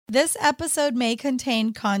This episode may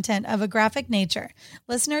contain content of a graphic nature.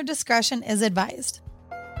 Listener discretion is advised.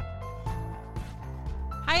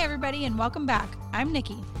 Hi, everybody, and welcome back. I'm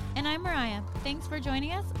Nikki. And I'm Mariah. Thanks for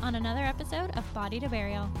joining us on another episode of Body to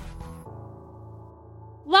Burial.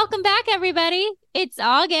 Welcome back, everybody. It's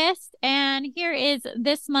August, and here is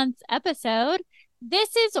this month's episode.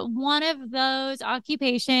 This is one of those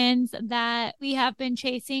occupations that we have been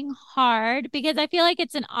chasing hard because I feel like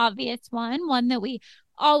it's an obvious one that we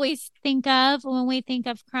always think of when we think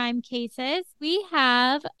of crime cases. We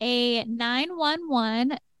have a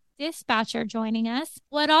 911 dispatcher joining us.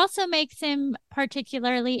 What also makes him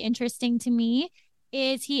particularly interesting to me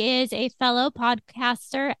is he is a fellow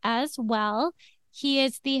podcaster as well. He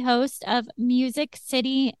is the host of Music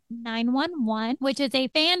City 911, which is a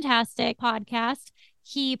fantastic podcast.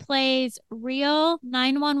 He plays real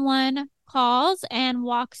 911 calls and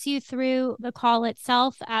walks you through the call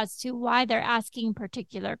itself as to why they're asking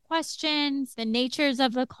particular questions, the natures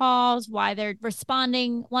of the calls, why they're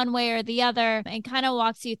responding one way or the other, and kind of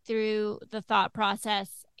walks you through the thought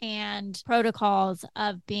process and protocols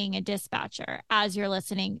of being a dispatcher as you're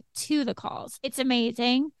listening to the calls. It's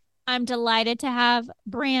amazing. I'm delighted to have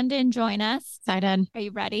Brandon join us. Excited. Are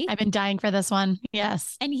you ready? I've been dying for this one.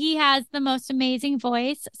 Yes. And he has the most amazing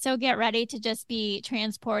voice. So get ready to just be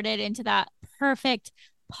transported into that perfect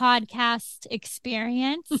podcast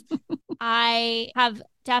experience. I have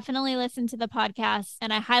definitely listened to the podcast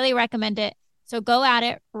and I highly recommend it. So go at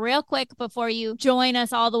it real quick before you join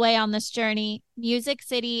us all the way on this journey. Music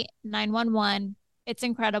City 911. It's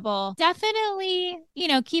incredible. Definitely,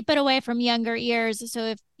 keep it away from younger ears.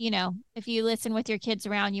 So if you listen with your kids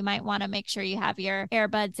around, you might want to make sure you have your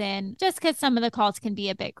earbuds in just because some of the calls can be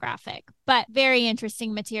a bit graphic, but very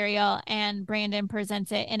interesting material. And Brandon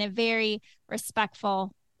presents it in a very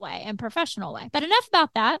respectful way and professional way. But enough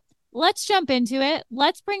about that. Let's jump into it.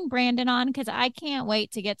 Let's bring Brandon on because I can't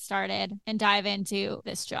wait to get started and dive into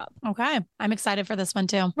this job. Okay. I'm excited for this one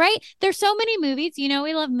too. Right? There's so many movies. We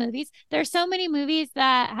love movies. There's so many movies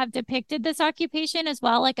that have depicted this occupation as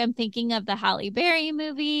well. Like I'm thinking of the Halle Berry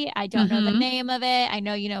movie. I don't know the name of it. I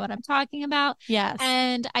know you know what I'm talking about. Yes.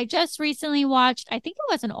 And I just recently watched, I think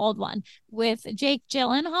it was an old one with Jake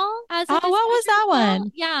Gyllenhaal as what was that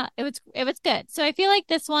one? Yeah, it was good. So I feel like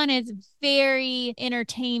this one is very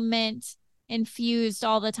entertainment infused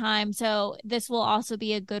all the time. So this will also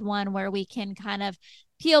be a good one where we can kind of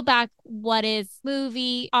peel back what is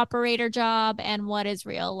movie operator job and what is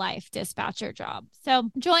real life dispatcher job.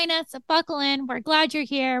 So join us, buckle in. We're glad you're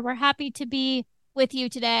here. We're happy to be with you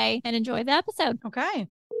today and enjoy the episode. Okay.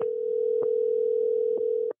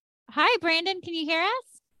 Hi, Brandon. Can you hear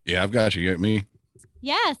us? Yeah, I've got you. You got me?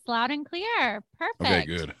 Yes, loud and clear. Perfect. Okay,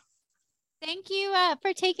 good. Thank you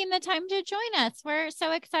for taking the time to join us. We're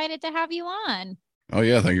so excited to have you on. Oh,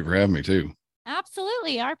 yeah. Thank you for having me, too.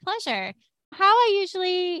 Absolutely. Our pleasure. How I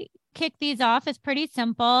usually kick these off is pretty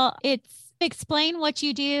simple. It's explain what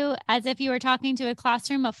you do as if you were talking to a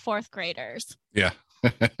classroom of fourth graders. Yeah.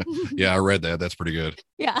 Yeah, I read that. That's pretty good.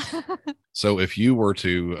 Yeah. So if you were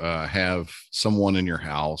to have someone in your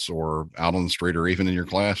house or out on the street or even in your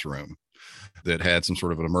classroom that had some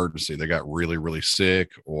sort of an emergency, they got really, really sick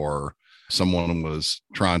or someone was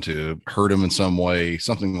trying to hurt them in some way,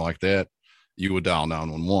 something like that, you would dial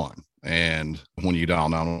 911. And when you dial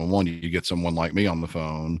 911, you get someone like me on the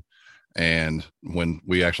phone. And when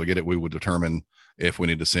we actually get it, we would determine if we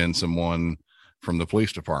need to send someone from the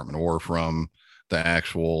police department or from the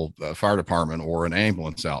actual fire department or an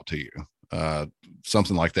ambulance out to you,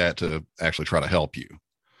 something like that to actually try to help you.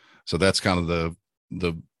 So that's kind of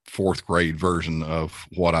the fourth grade version of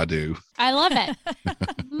what I do. I love it.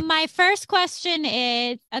 My first question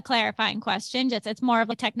is a clarifying question. It's more of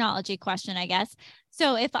a technology question, I guess.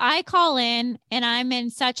 So if I call in and I'm in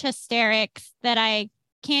such hysterics that I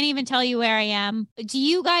can't even tell you where I am, do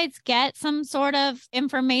you guys get some sort of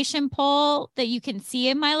information pull that you can see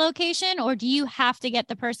in my location, or do you have to get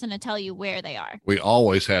the person to tell you where they are? We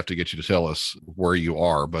always have to get you to tell us where you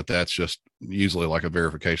are, but that's just usually like a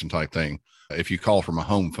verification type thing. If you call from a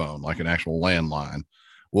home phone, like an actual landline,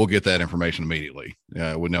 we'll get that information immediately.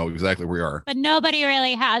 We know exactly where we are. But nobody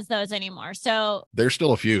really has those anymore. So there's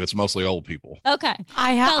still a few. It's mostly old people. Okay.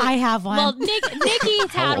 I have one. Well,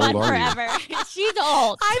 Nikki's had one forever. She's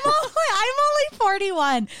old. I'm only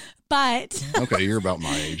 41, but okay, you're about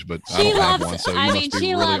my age, but she I don't loves, have one. So you I must mean, be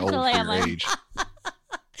she really loves old the for your landline. age.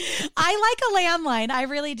 I like a landline. I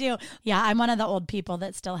really do. Yeah, I'm one of the old people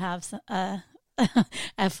that still have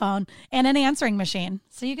a phone and an answering machine,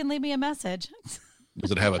 so you can leave me a message. Does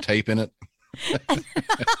it have a tape in it?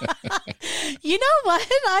 You know what?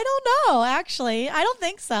 I don't know, actually. I don't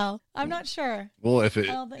think so. I'm not sure. Well, if I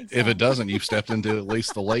don't think so. if it doesn't, you've stepped into at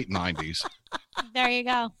least the late 90s. There you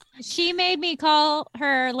go. She made me call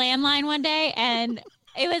her landline one day, and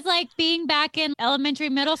it was like being back in elementary,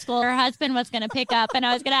 middle school. Her husband was going to pick up, and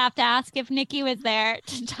I was going to have to ask if Nikki was there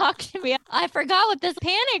to talk to me. I forgot what this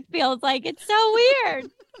panic feels like. It's so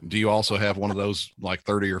weird. Do you also have one of those like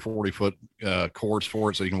 30 or 40 foot cords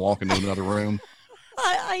for it so you can walk into another room?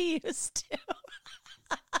 I used to.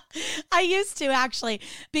 I used to actually,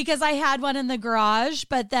 because I had one in the garage,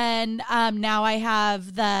 but then now I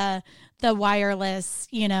have the wireless,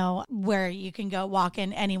 where you can go walk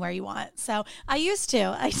in anywhere you want. So I used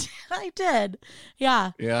to. I did.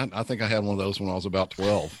 Yeah. Yeah, I think I had one of those when I was about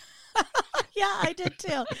 12. Yeah, I did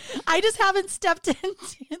too. I just haven't stepped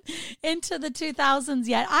into the 2000s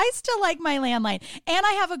yet. I still like my landline, and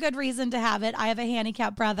I have a good reason to have it. I have a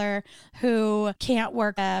handicapped brother who can't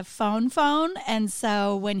work a phone, and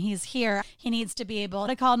so when he's here, he needs to be able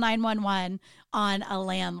to call 911 on a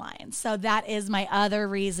landline. So that is my other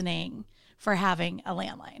reasoning for having a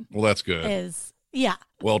landline. Well, that's good. Yeah.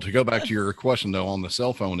 Well, to go back to your question, though, on the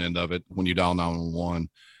cell phone end of it, when you dial 911,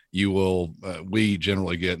 you will, we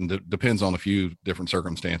generally get, and depends on a few different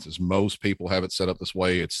circumstances. Most people have it set up this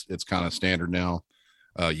way. It's kind of standard now.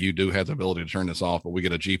 You do have the ability to turn this off, but we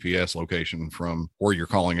get a GPS location from where you're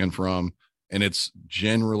calling in from, and it's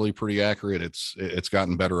generally pretty accurate. It's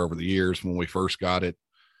gotten better over the years. When we first got it,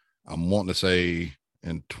 I'm wanting to say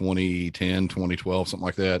in 2010, 2012, something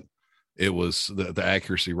like that, it was the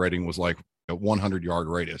accuracy rating was like a 100-yard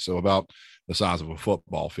radius, so about the size of a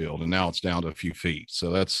football field, and now it's down to a few feet,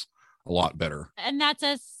 so that's a lot better. And that's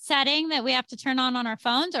a setting that we have to turn on our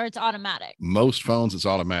phones, or it's automatic? Most phones, it's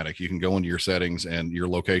automatic. You can go into your settings and your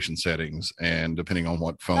location settings, and depending on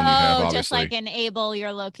what phone you have, obviously. Just like enable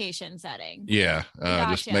your location setting. Yeah.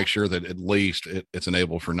 Gotcha. Just make sure that at least it's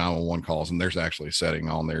enabled for 911 calls, and there's actually a setting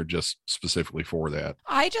on there just specifically for that.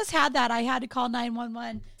 I just had that. I had to call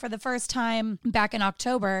 911 for the first time back in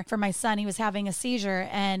October for my son. He was having a seizure,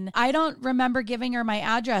 and I don't remember giving her my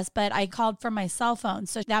address, but I called from my cell phone.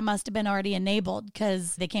 So that must have been already enabled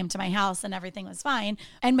because they came to my house and everything was fine.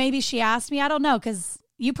 And maybe she asked me, I don't know, because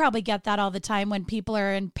you probably get that all the time when people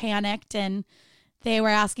are panicked, and they were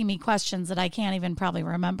asking me questions that I can't even probably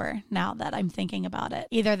remember now that I'm thinking about it.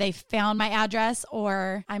 Either they found my address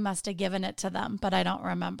or I must have given it to them, but I don't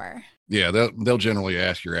remember. Yeah, they'll generally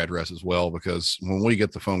ask your address as well, because when we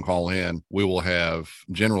get the phone call in, we will have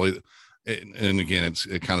generally, and again,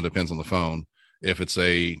 it kind of depends on the phone. If it's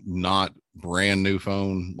a not brand new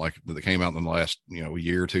phone, like that came out in the last,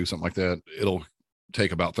 year or two, something like that, it'll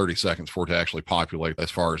take about 30 seconds for it to actually populate as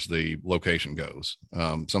far as the location goes.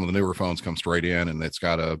 Some of the newer phones come straight in and it's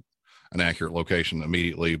got an accurate location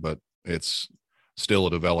immediately, but it's still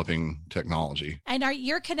a developing technology. And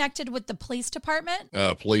you're connected with the police department?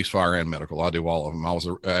 Police, fire, and medical. I do all of them. I was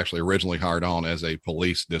actually originally hired on as a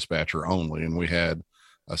police dispatcher only, and we had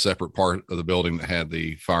a separate part of the building that had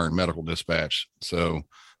the fire and medical dispatch. So,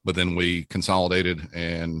 but then we consolidated,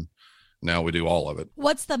 and now we do all of it.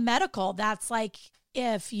 What's the medical? That's like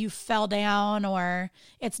if you fell down or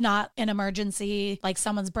it's not an emergency, like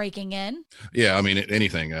someone's breaking in? Yeah, I mean,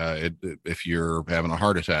 anything. If you're having a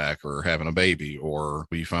heart attack or having a baby, or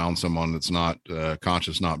you found someone that's not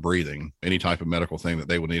conscious, not breathing, any type of medical thing that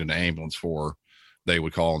they would need an ambulance for, they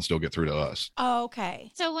would call and still get through to us. Oh,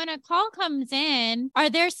 okay. So when a call comes in,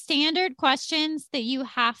 are there standard questions that you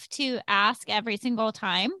have to ask every single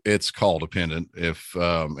time? It's call dependent.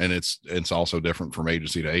 And it's also different from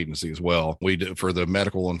agency to agency as well. We did for the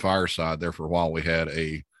medical and fire side there for a while. We had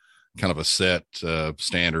a kind of a set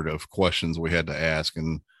standard of questions we had to ask,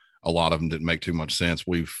 and a lot of them didn't make too much sense.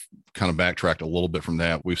 We've kind of backtracked a little bit from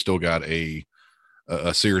that. We've still got a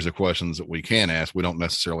series of questions that we can ask. We don't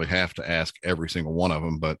necessarily have to ask every single one of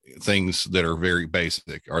them, but things that are very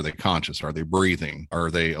basic. Are they conscious? Are they breathing? Are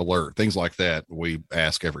they alert? Things like that we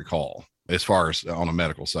ask every call, as far as on a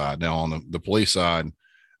medical side. Now on the police side,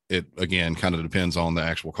 it again kind of depends on the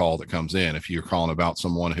actual call that comes in. If you're calling about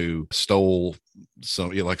someone who stole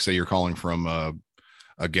some, like say you're calling from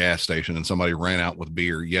a gas station and somebody ran out with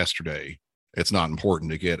beer yesterday, it's not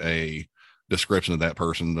important to get a description of that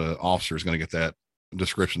person. The officer is going to get that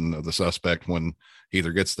description of the suspect when he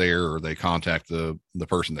either gets there or they contact the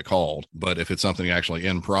person that called. But if it's something actually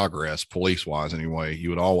in progress, police wise anyway, you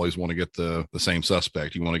would always want to get the same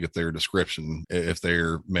suspect. You want to get their description, if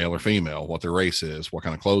they're male or female, what their race is, what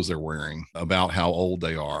kind of clothes they're wearing, about how old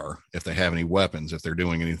they are, if they have any weapons, if they're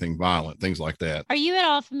doing anything violent, things like that. Are you at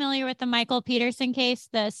all familiar with the Michael Peterson case,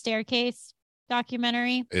 the staircase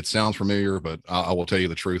documentary? It sounds familiar, but I will tell you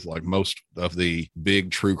the truth. Like most of the big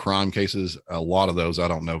true crime cases, a lot of those I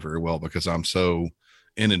don't know very well because I'm so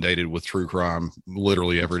inundated with true crime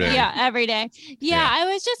literally every day. Yeah, every day. Yeah, I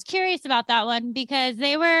was just curious about that one because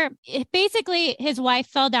basically his wife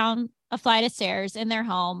fell down a flight of stairs in their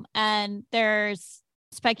home, and there's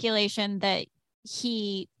speculation that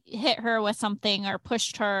he hit her with something or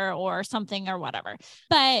pushed her or something or whatever.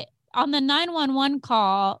 But on the 911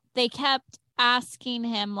 call, they kept asking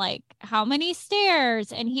him like how many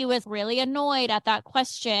stairs, and he was really annoyed at that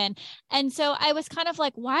question. And so I was kind of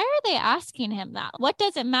like, why are they asking him that? What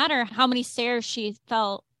does it matter how many stairs she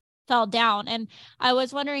fell down? And I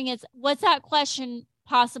was wondering, was that question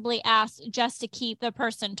possibly asked just to keep the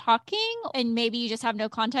person talking, and maybe you just have no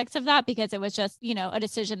context of that because it was just, a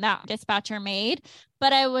decision that dispatcher made?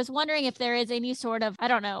 But I was wondering if there is any sort of, I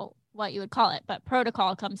don't know what you would call it, but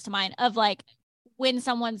protocol comes to mind of like when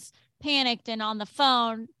someone's panicked and on the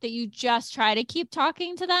phone that you just try to keep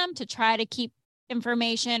talking to them to try to keep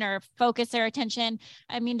information or focus their attention.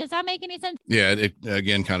 I mean, does that make any sense? Yeah, it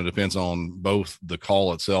again kind of depends on both the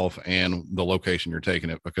call itself and the location you're taking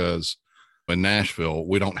it, because in Nashville,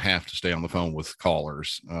 we don't have to stay on the phone with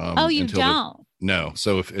callers. You don't? No.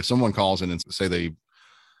 So if someone calls in and say they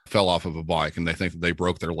fell off of a bike and they think that they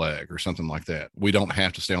broke their leg or something like that, we don't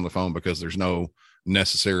have to stay on the phone because there's no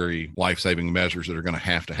necessary life-saving measures that are going to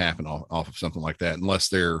happen off of something like that, unless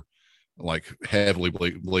they're like heavily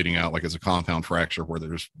bleeding out, like it's a compound fracture where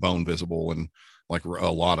there's bone visible and like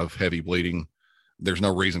a lot of heavy bleeding. There's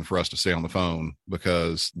no reason for us to stay on the phone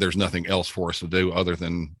because there's nothing else for us to do other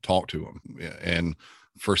than talk to them. And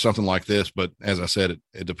for something like this, but as I said,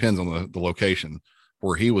 it depends on the location.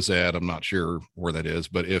 Where he was at, I'm not sure where that is,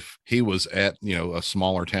 but if he was at, a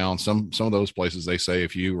smaller town, some of those places, they say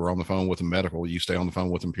if you were on the phone with a medical, you stay on the phone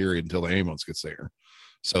with them, period, until the ambulance gets there.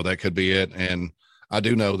 So that could be it. And I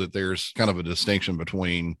do know that there's kind of a distinction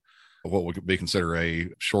between what would be considered a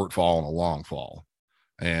short fall and a long fall.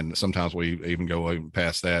 And sometimes we even go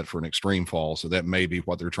past that for an extreme fall. So that may be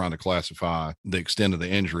what they're trying to classify the extent of the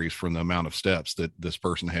injuries from the amount of steps that this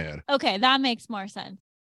person had. Okay, that makes more sense.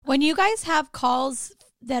 When you guys have calls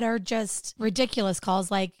that are just ridiculous calls,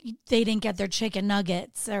 like they didn't get their chicken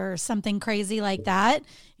nuggets or something crazy like that,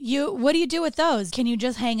 what do you do with those? Can you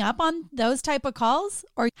just hang up on those type of calls,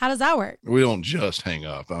 or how does that work? We don't just hang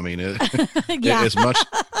up. I mean, yeah. as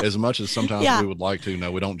much as sometimes we would like to,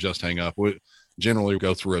 no, we don't just hang up. We generally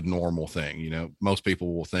go through a normal thing. Most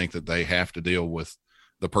people will think that they have to deal with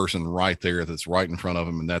the person right there that's right in front of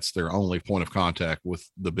them, and that's their only point of contact with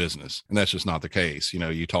the business. And that's just not the case.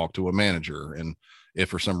 You talk to a manager, and if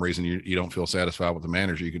for some reason you don't feel satisfied with the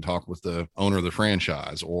manager, you can talk with the owner of the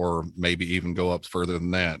franchise, or maybe even go up further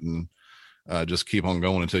than that and just keep on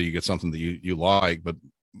going until you get something that you like. But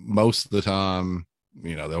most of the time,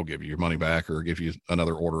 they'll give you your money back or give you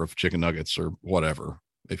another order of chicken nuggets or whatever,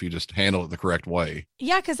 if you just handle it the correct way.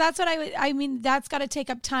 Yeah, because that's what that's got to take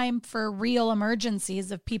up time for real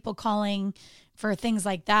emergencies of people calling for things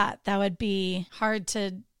like that. That would be hard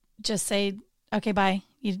to just say, okay, bye.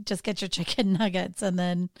 You just get your chicken nuggets and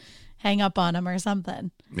then hang up on them or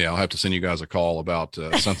something. Yeah, I'll have to send you guys a call about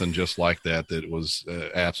something just like that was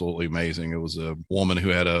absolutely amazing. It was a woman who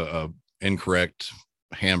had a incorrect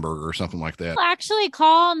hamburger or something like that. People actually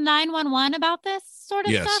call 911 about this sort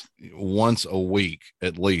of stuff? Yes, once a week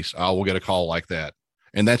at least I will get a call like that,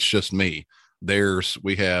 and that's just me.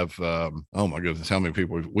 We have oh my goodness, how many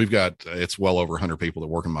people we've got? It's well over 100 people that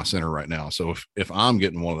work in my center right now. So if I'm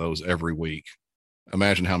getting one of those every week,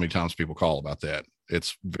 imagine how many times people call about that.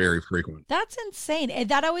 It's very frequent. That's insane.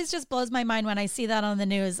 That always just blows my mind when I see that on the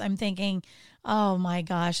news. I'm thinking, oh my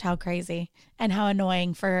gosh, how crazy and how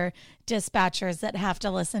annoying for dispatchers that have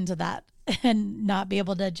to listen to that and not be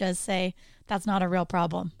able to just say, that's not a real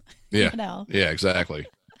problem. Yeah. Yeah, exactly.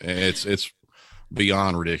 It's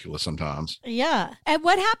beyond ridiculous sometimes. Yeah. And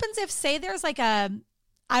what happens if, say, there's like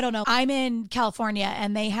I don't know, I'm in California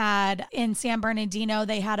and they had in San Bernardino,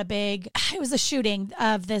 they had it was a shooting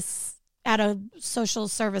of this at a social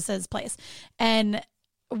services place. And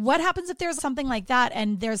what happens if there's something like that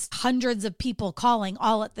and there's hundreds of people calling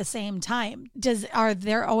all at the same time? Are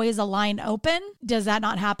there always a line open? Does that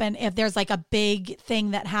not happen if there's like a big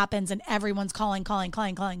thing that happens and everyone's calling?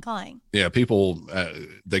 Yeah, people,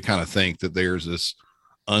 they kind of think that there's this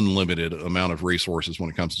unlimited amount of resources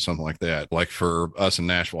when it comes to something like that. Like for us in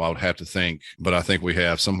Nashville, I would have to think, but I think we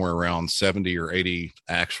have somewhere around 70 or 80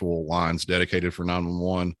 actual lines dedicated for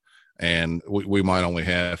 911. And we might only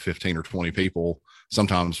have 15 or 20 people,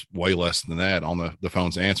 sometimes way less than that on the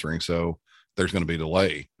phones answering. So there's going to be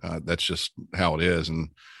delay. That's just how it is. And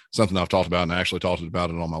something I've talked about, and I actually talked about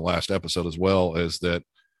it on my last episode as well, is that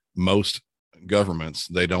most governments,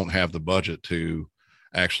 they don't have the budget to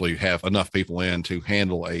actually have enough people in to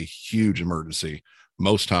handle a huge emergency.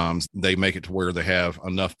 Most times they make it to where they have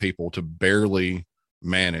enough people to barely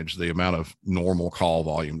manage the amount of normal call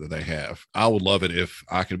volume that they have. I would love it if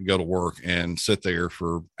I could go to work and sit there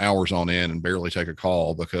for hours on end and barely take a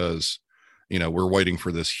call because, you know, we're waiting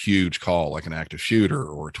for this huge call, like an active shooter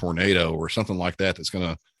or a tornado or something like that, that's going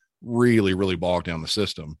to really, really bog down the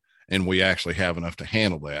system. And we actually have enough to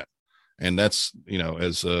handle that. And that's, you know,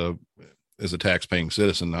 as a tax-paying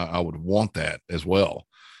citizen, I would want that as well,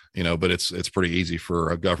 you know, but it's pretty easy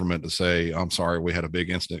for a government to say, I'm sorry, we had a big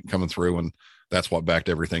incident coming through and that's what backed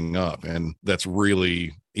everything up. And that's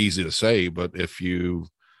really easy to say. But if you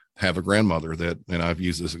have a grandmother that, and I've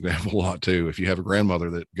used this example a lot too, if you have a grandmother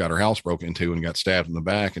that got her house broken into and got stabbed in the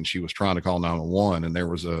back and she was trying to call 911 and there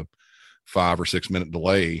was a 5 or 6 minute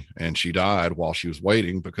delay and she died while she was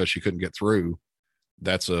waiting because she couldn't get through,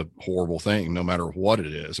 that's a horrible thing, no matter what it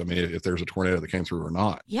is. I mean, if there's a tornado that came through or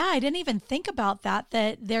not. Yeah, I didn't even think about that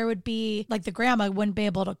there would be, like, the grandma wouldn't be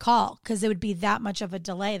able to call because it would be that much of a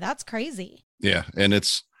delay. That's crazy. Yeah. And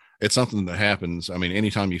it's something that happens. I mean,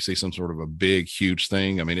 anytime you see some sort of a big, huge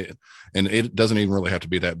thing, I mean, it doesn't even really have to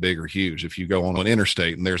be that big or huge. If you go on an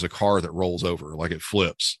interstate and there's a car that rolls over, like it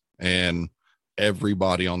flips, and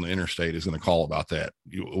everybody on the interstate is going to call about that.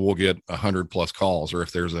 We'll get 100+ calls. Or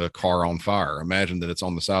if there's a car on fire, imagine that it's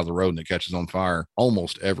on the side of the road and it catches on fire.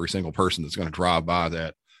 Almost every single person that's going to drive by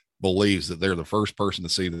that believes that they're the first person to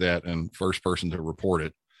see that and first person to report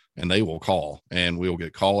it. And they will call, and we'll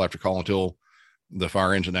get call after call until the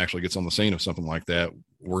fire engine actually gets on the scene of something like that.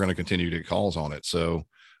 We're going to continue to get calls on it. So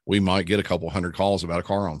we might get a couple hundred calls about a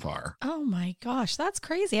car on fire. Oh my gosh, that's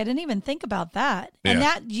crazy. I didn't even think about that. Yeah. And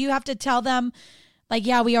that you have to tell them, like,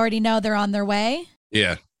 yeah, we already know they're on their way.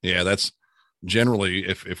 Yeah. Yeah. That's generally,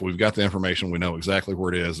 if we've got the information, we know exactly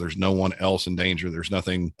where it is. There's no one else in danger. There's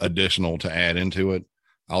nothing additional to add into it.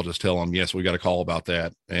 I'll just tell them, yes, we got a call about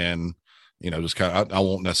that. And, you know, just kind of, I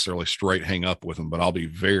won't necessarily straight hang up with them, but I'll be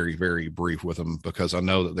very, very brief with them because I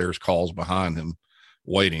know that there's calls behind them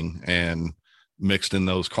waiting, and mixed in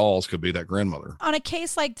those calls could be that grandmother. On a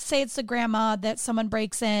case like, say it's the grandma that someone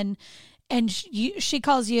breaks in and she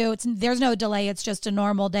calls you, there's no delay. It's just a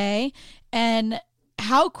normal day. And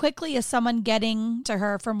how quickly is someone getting to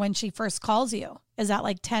her from when she first calls you? Is that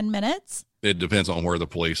like 10 minutes? It depends on where the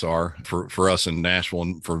police are. For us in Nashville,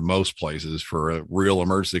 and for most places, for a real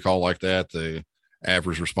emergency call like that, the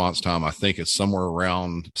average response time, I think it's somewhere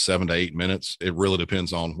around 7 to 8 minutes. It really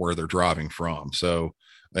depends on where they're driving from. So,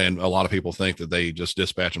 and a lot of people think that they just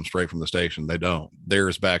dispatch them straight from the station. They don't. They're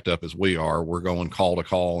as backed up as we are. We're going call to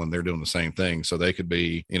call, and they're doing the same thing. So they could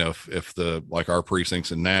be, you know, if like our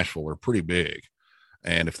precincts in Nashville are pretty big,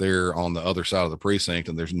 and if they're on the other side of the precinct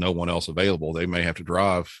and there's no one else available, they may have to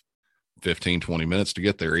drive 15-20 minutes to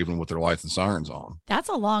get there, even with their lights and sirens on. That's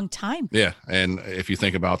a long time. Yeah. And if you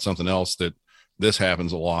think about something else, that this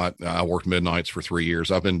happens a lot. I worked midnights for 3 years.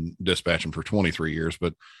 I've been dispatching for 23 years,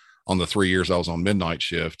 but on the 3 years I was on midnight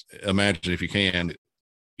shift, imagine, if you can,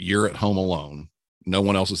 you're at home alone, no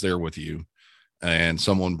one else is there with you, and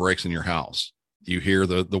someone breaks in your house. You hear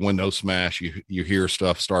the window smash, you hear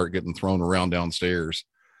stuff start getting thrown around downstairs,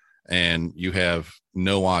 and you have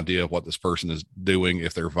no idea what this person is doing,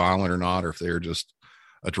 if they're violent or not, or if they're just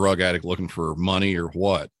a drug addict looking for money or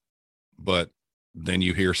what. But then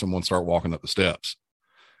you hear someone start walking up the steps,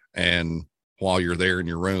 and while you're there in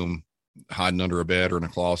your room, hiding under a bed or in a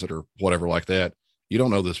closet or whatever like that, you don't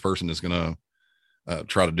know this person is going to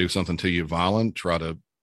try to do something to you violent, try to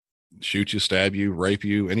shoot you, stab you, rape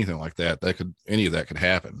you, anything like that. Any of that could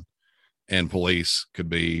happen. And police could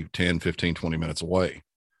be 10, 15, 20 minutes away.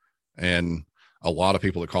 And a lot of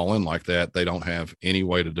people that call in like that, they don't have any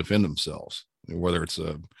way to defend themselves, whether it's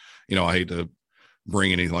I hate to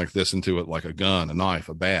bring anything like this into it, like a gun, a knife,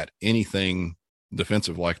 a bat, anything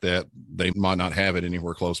defensive like that. They might not have it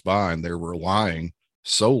anywhere close by, and they're relying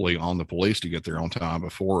solely on the police to get there on time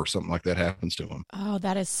before something like that happens to them. Oh,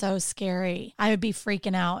 that is so scary. I would be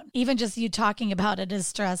freaking out. Even just you talking about it is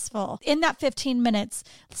stressful. In that 15 minutes,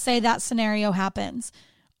 say that scenario happens,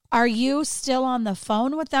 are you still on the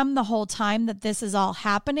phone with them the whole time that this is all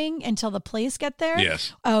happening until the police get there?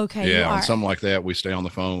 Yes. Okay. Yeah. On something like that, we stay on the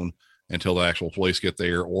phone until the actual police get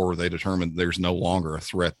there, or they determine there's no longer a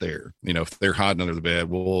threat there. You know, if they're hiding under the bed,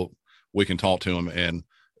 we can talk to them. And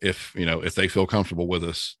if they feel comfortable with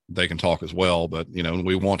us, they can talk as well. But,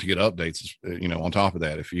 we want to get updates, on top of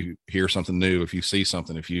that. If you hear something new, if you see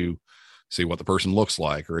something, if you see what the person looks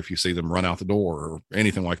like, or if you see them run out the door or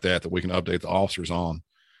anything like that, that we can update the officers on,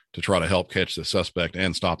 to try to help catch the suspect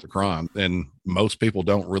and stop the crime. And most people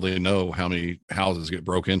don't really know how many houses get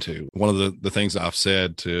broke into. One of the things I've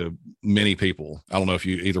said to many people, I don't know if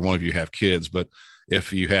either one of you have kids, but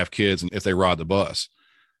if you have kids and if they ride the bus,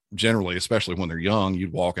 generally, especially when they're young,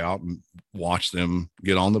 you'd walk out and watch them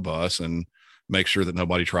get on the bus and make sure that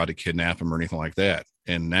nobody tried to kidnap them or anything like that.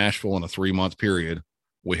 In Nashville, in a 3-month period,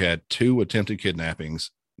 we had 2 attempted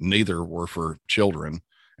kidnappings. Neither were for children,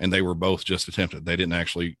 and they were both just attempted. They didn't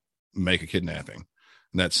actually make a kidnapping.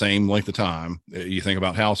 In that same length of time, you think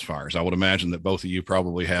about house fires. I would imagine that both of you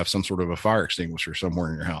probably have some sort of a fire extinguisher somewhere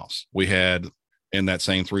in your house. We had, in that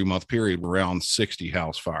same 3-month period, around 60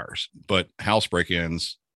 house fires, but house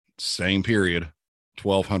break-ins, same period,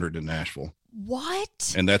 1,200 in Nashville.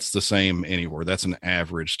 What? And that's the same anywhere. That's an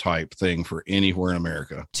average type thing for anywhere in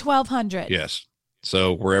America. 1,200. Yes.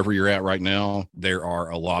 So wherever you're at right now, there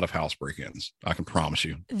are a lot of house break-ins. I can promise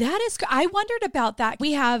you. That is, I wondered about that.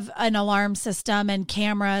 We have an alarm system and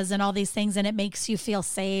cameras and all these things, and it makes you feel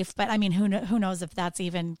safe. But I mean, who knows if that's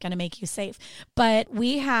even going to make you safe? But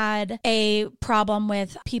we had a problem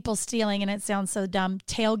with people stealing, and it sounds so dumb,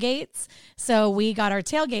 tailgates. So we got our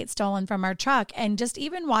tailgate stolen from our truck, and just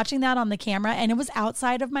even watching that on the camera, and it was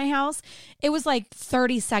outside of my house, it was like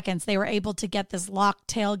 30 seconds. They were able to get this locked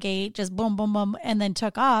tailgate, just boom, boom, boom, and then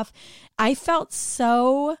took off. I felt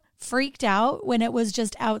so freaked out when it was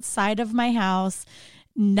just outside of my house.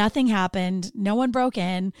 Nothing happened. No one broke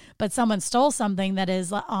in, but someone stole something that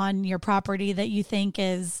is on your property that you think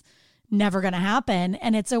is never going to happen.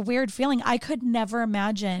 And it's a weird feeling. I could never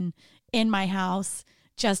imagine in my house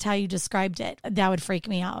just how you described it. That would freak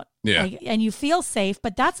me out. Yeah. And you feel safe,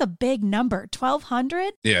 but that's a big number.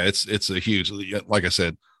 1,200? Yeah, it's a huge, like I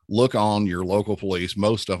said, look on your local police.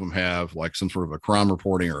 Most of them have like some sort of a crime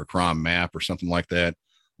reporting or a crime map or something like that.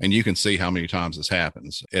 And you can see how many times this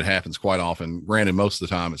happens. It happens quite often. Granted, most of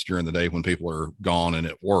the time it's during the day when people are gone and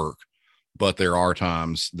at work. But there are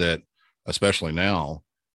times that, especially now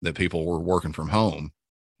that people were working from home,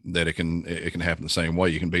 that it can happen the same way.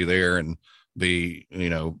 You can be there and be,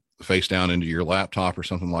 face down into your laptop or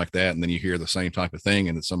something like that, and then you hear the same type of thing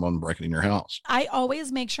and it's someone breaking in your house. I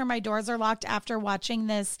always make sure my doors are locked after watching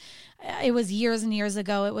this. It was years and years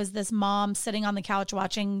ago. It was this mom sitting on the couch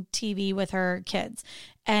watching TV with her kids,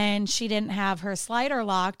 and she didn't have her slider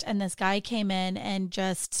locked, and this guy came in and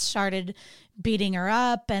just started beating her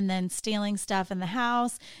up and then stealing stuff in the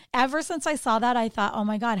house. Ever since I saw that, I thought, oh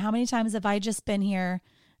my God, how many times have I just been here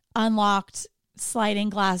unlocked, sliding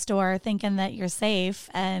glass door, thinking that you're safe,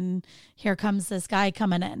 and here comes this guy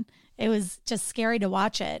coming in. It was just scary to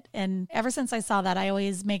watch it. And ever since I saw that, I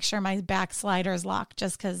always make sure my back slider is locked,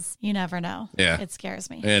 just because you never know. Yeah. It scares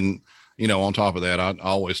me. And, on top of that, I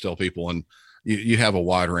always tell people, and you have a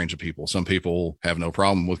wide range of people. Some people have no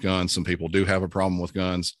problem with guns. Some people do have a problem with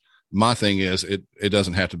guns. My thing is, it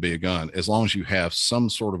doesn't have to be a gun. As long as you have some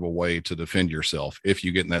sort of a way to defend yourself if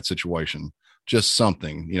you get in that situation. Just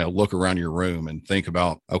something, look around your room and think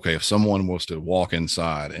about, okay, if someone was to walk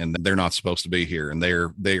inside and they're not supposed to be here and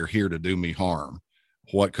they are here to do me harm,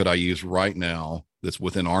 what could I use right now that's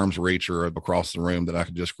within arm's reach or across the room that I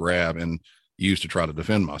could just grab and use to try to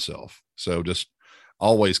defend myself? So just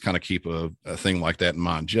always kind of keep a thing like that in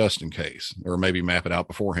mind, just in case, or maybe map it out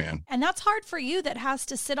beforehand. And that's hard for you that has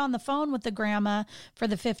to sit on the phone with the grandma for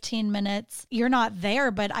the 15 minutes. You're not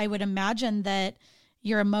there, but I would imagine that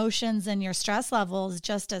your emotions and your stress level is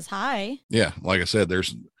just as high. Yeah. Like I said,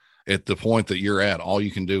 there's at the point that you're at, all you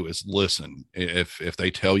can do is listen. If they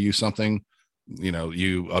tell you something,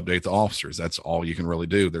 you update the officers. That's all you can really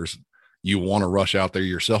do. You want to rush out there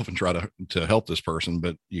yourself and try to help this person,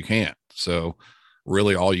 but you can't. So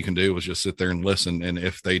really all you can do is just sit there and listen. And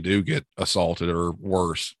if they do get assaulted or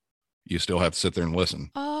worse, you still have to sit there and listen.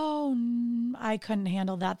 Oh, I couldn't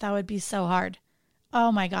handle that. That would be so hard.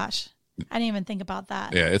 Oh my gosh. I didn't even think about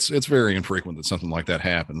that. Yeah, it's very infrequent that something like that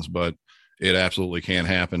happens, but it absolutely can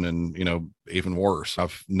happen. And, even worse,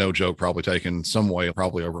 I've, no joke, probably taken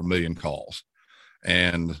probably over 1 million calls.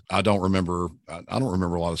 And I don't remember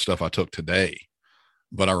a lot of stuff I took today,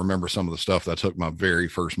 but I remember some of the stuff that I took my very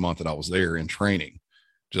first month that I was there in training,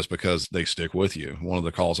 just because they stick with you. One of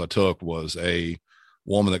the calls I took was a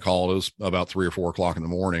woman that called us about 3 or 4 o'clock in the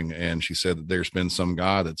morning. And she said that there's been some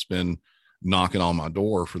guy that's been knocking on my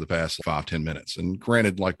door for the past 5-10 minutes. And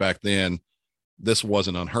granted, like back then, this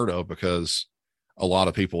wasn't unheard of because a lot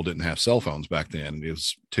of people didn't have cell phones back then. It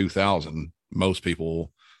was 2000. Most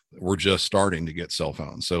people were just starting to get cell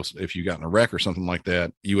phones. So if you got in a wreck or something like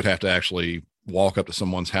that, you would have to actually walk up to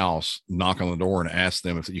someone's house, knock on the door, and ask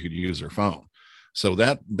them if you could use their phone. So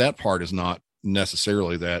that part is not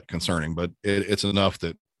necessarily that concerning, but it's enough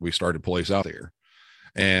that we started police out there.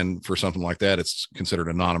 And for something like that, it's considered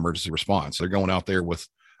a non-emergency response. They're going out there with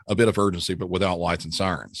a bit of urgency, but without lights and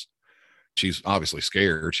sirens. She's obviously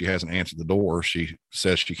scared. She hasn't answered the door. She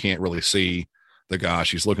says she can't really see the guy.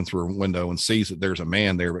 She's looking through her window and sees that there's a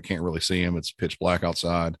man there, but can't really see him. It's pitch black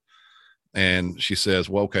outside. And she says,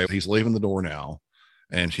 well, okay, he's leaving the door now.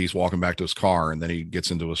 And he's walking back to his car, and then he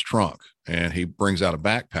gets into his trunk and he brings out a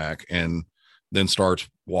backpack and then starts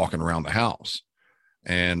walking around the house.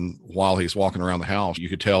 And while he's walking around the house, you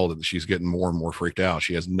could tell that she's getting more and more freaked out.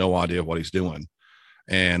 She has no idea what he's doing.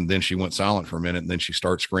 And then she went silent for a minute, and then she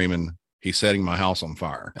starts screaming, he's setting my house on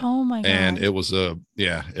fire. Oh my God. And it was a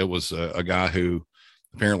guy who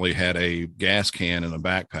apparently had a gas can in a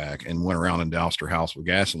backpack and went around and doused her house with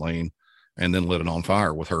gasoline and then lit it on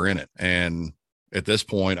fire with her in it. And at this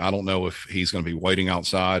point, I don't know if he's going to be waiting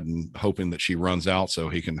outside and hoping that she runs out so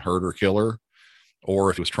he can hurt or kill her, or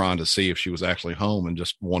if he was trying to see if she was actually home and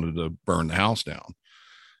just wanted to burn the house down.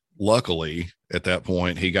 Luckily, at that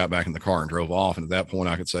point, he got back in the car and drove off. And at that point,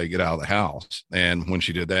 I could say, get out of the house. And when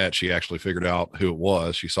she did that, she actually figured out who it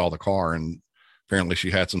was. She saw the car, and apparently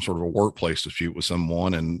she had some sort of a workplace dispute with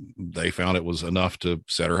someone, and they found it was enough to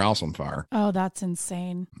set her house on fire. Oh, that's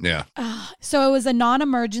insane. Yeah. So it was a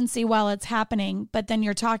non-emergency while it's happening, but then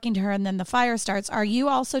you're talking to her and then the fire starts. Are you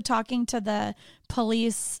also talking to the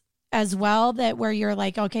police as well, that where you're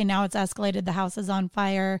like, okay, now it's escalated, the house is on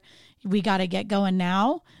fire, we got to get going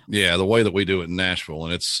now? Yeah, the way that we do it in Nashville,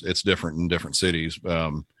 and it's different in different cities.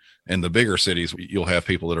 In the bigger cities, you'll have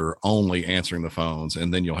people that are only answering the phones,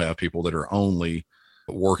 and then you'll have people that are only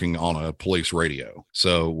working on a police radio.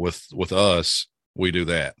 So with us, we do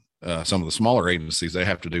that. Some of the smaller agencies, they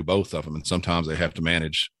have to do both of them, and sometimes they have to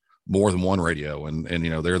manage more than one radio, and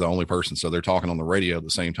they're the only person, so they're talking on the radio at the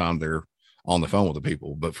same time they're on the phone with the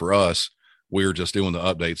people. But for us, we're just doing the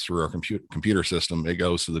updates through our computer system. It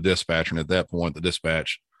goes to the dispatcher, and at that point, the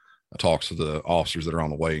dispatch talks to the officers that are on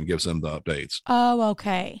the way and gives them the updates. Oh,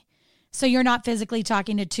 okay. So you're not physically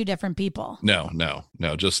talking to two different people? No,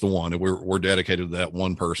 just the one. We're dedicated to that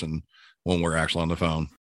one person when we're actually on the phone.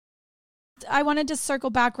 I wanted to circle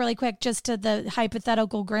back really quick just to the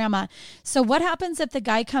hypothetical grandma. So what happens if the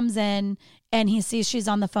guy comes in and he sees she's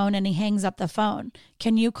on the phone and he hangs up the phone?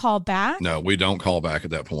 Can you call back? No, we don't call back at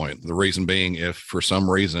that point. The reason being, if for some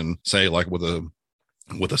reason, say like with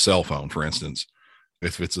a cell phone, for instance,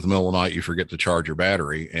 if it's in the middle of the night, you forget to charge your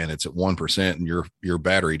battery and it's at 1% and your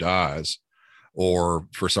battery dies, or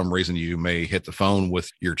for some reason you may hit the phone with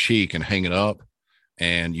your cheek and hang it up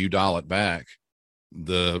and you dial it back,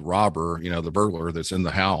 the robber, the burglar that's in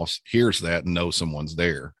the house hears that and knows someone's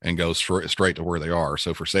there and goes straight to where they are.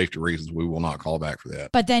 So for safety reasons, we will not call back for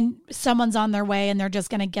that. But then someone's on their way and they're just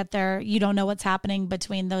going to get there. You don't know what's happening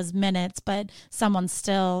between those minutes, but someone's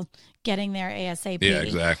still getting there ASAP. Yeah,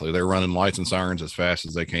 exactly. They're running lights and sirens as fast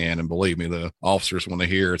as they can. And believe me, the officers, when they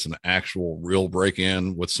hear it's an actual real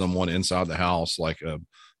break-in with someone inside the house, like a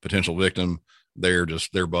potential victim, they're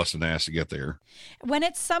busting ass to get there. When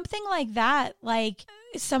it's something like that, like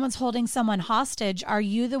someone's holding someone hostage, are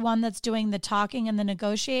you the one that's doing the talking and the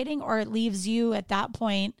negotiating, or it leaves you at that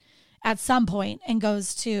point, at some point, and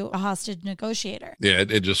goes to a hostage negotiator? Yeah,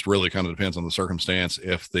 it just really kind of depends on the circumstance.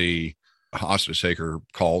 If the hostage taker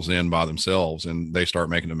calls in by themselves and they start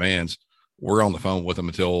making demands, we're on the phone with them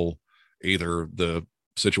until either the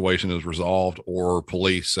situation is resolved or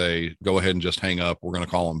police say, go ahead and just hang up, we're going to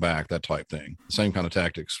call them back, that type thing. Same kind of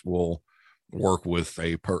tactics will work with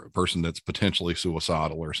a person that's potentially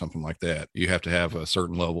suicidal or something like that. You have to have a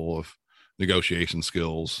certain level of negotiation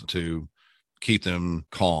skills to keep them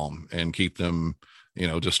calm and keep them,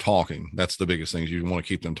 just talking. That's the biggest thing. You want to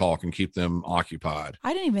keep them talking, keep them occupied.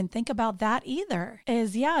 I didn't even think about that either.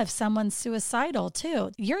 If someone's suicidal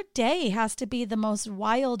too, your day has to be the most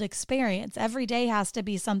wild experience. Every day has to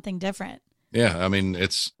be something different. Yeah, I mean,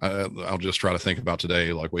 I'll just try to think about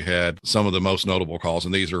today. Like, we had some of the most notable calls,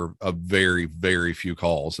 and these are a very, very few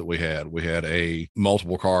calls that we had. We had a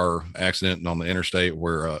multiple car accident on the interstate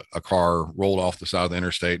where a car rolled off the side of the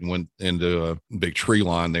interstate and went into a big tree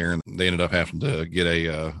line there. And they ended up having to get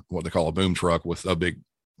a, what they call a boom truck with a big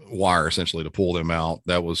wire essentially to pull them out.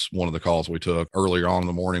 That was one of the calls we took. Earlier on in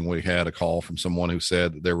the morning, we had a call from someone who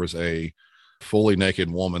said that there was a fully naked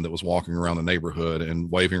woman that was walking around the neighborhood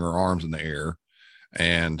and waving her arms in the air.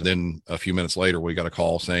 And then a few minutes later, we got a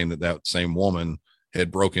call saying that same woman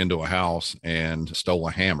had broke into a house and stole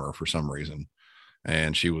a hammer for some reason.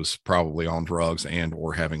 And she was probably on drugs and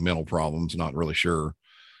or having mental problems, not really sure.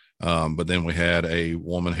 But then we had a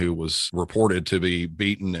woman who was reported to be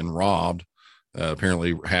beaten and robbed,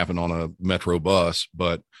 apparently happened on a Metro bus.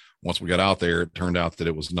 But once we got out there, it turned out that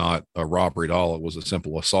it was not a robbery at all. It was a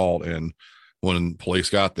simple assault. And When police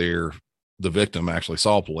got there, the victim actually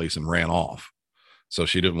saw police and ran off. So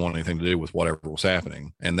she didn't want anything to do with whatever was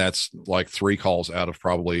happening. And that's like 3 calls out of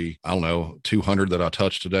probably, I don't know, 200 that I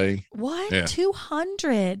touched today. What? Yeah.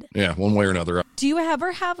 200? Yeah, one way or another. Do you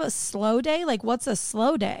ever have a slow day? Like, what's a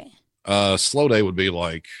slow day? Slow day would be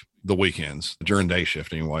like the weekends, during day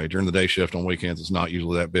shift anyway. During the day shift on weekends, it's not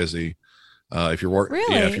usually that busy. If you're working,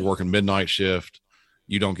 Really? yeah, if you're working midnight shift,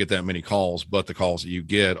 you don't get that many calls, but the calls that you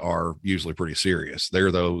get are usually pretty serious.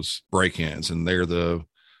 They're those break-ins, and they're the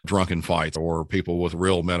drunken fights or people with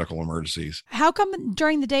real medical emergencies. How come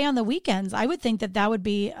during the day on the weekends? I would think that would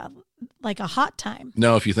be like a hot time.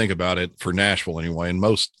 No, if you think about it, for Nashville anyway, and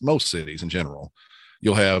most cities in general,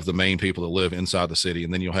 you'll have the main people that live inside the city,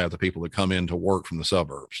 and then you'll have the people that come in to work from the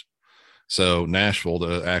suburbs. So Nashville,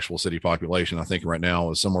 the actual city population, I think right now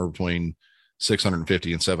is somewhere between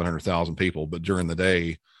 650 and 700,000 people. But during the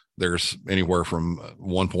day, there's anywhere from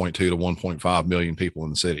 1.2 to 1.5 million people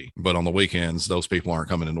in the city. But on the weekends, those people aren't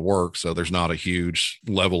coming into work. So there's not a huge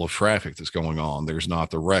level of traffic that's going on. There's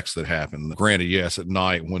not the wrecks that happen. Granted, yes, at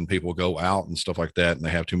night when people go out and stuff like that, and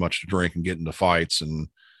they have too much to drink and get into fights and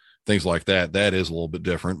things like that, that is a little bit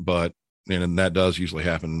different. But, and that does usually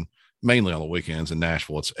happen mainly on the weekends. In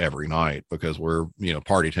Nashville, it's every night because we're,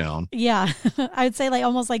 party town. Yeah. I'd say like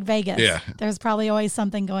almost like Vegas. Yeah. There's probably always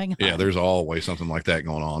something going on. Yeah, there's always something like that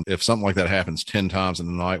going on. If something like that happens 10 times in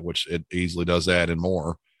the night, which it easily does that and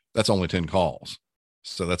more, that's only 10 calls.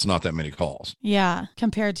 So that's not that many calls. Yeah,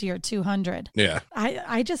 compared to your 200. Yeah.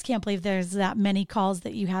 I just can't believe there's that many calls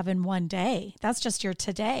that you have in one day. That's just your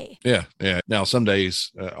today. Yeah. Yeah. Now, some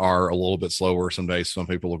days are a little bit slower. Some days, some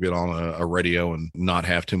people will get on a radio and not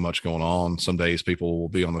have too much going on. Some days people will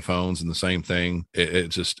be on the phones and the same thing.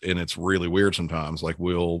 It's really weird sometimes. Like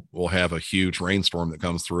we'll have a huge rainstorm that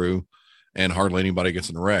comes through and hardly anybody gets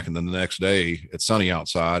in a wreck. And then the next day it's sunny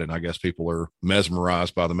outside, and I guess people are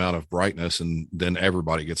mesmerized by the amount of brightness, and then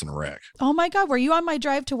everybody gets in a wreck. Oh my God. Were you on my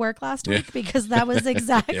drive to work last week? Because that was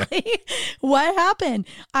exactly what happened.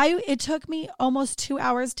 It took me almost 2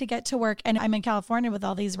 hours to get to work, and I'm in California with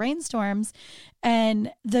all these rainstorms,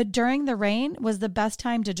 and during the rain was the best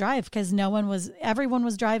time to drive because everyone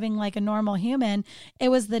was driving like a normal human. It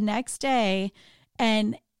was the next day,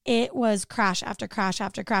 and it was crash after crash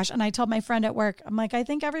after crash. And I told my friend at work, I'm like, I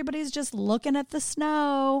think everybody's just looking at the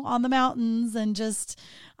snow on the mountains and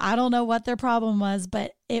I don't know what their problem was,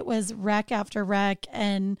 but it was wreck after wreck,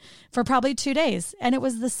 and for probably 2 days. And it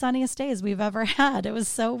was the sunniest days we've ever had. It was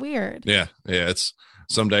so weird. Yeah. Yeah. It's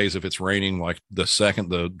some days if it's raining, like the second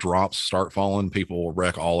the drops start falling, people will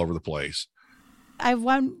wreck all over the place. I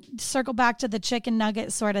want to circle back to the chicken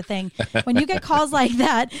nugget sort of thing. When you get calls like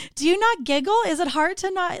that, do you not giggle? Is it hard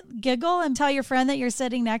to not giggle and tell your friend that you're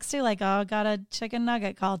sitting next to, like, oh, got a chicken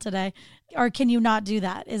nugget call today? Or can you not do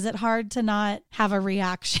that? Is it hard to not have a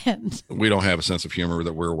reaction? We don't have a sense of humor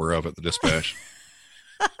that we're aware of at the dispatch.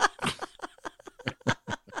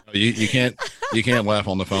 You can't laugh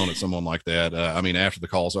on the phone at someone like that. I mean, after the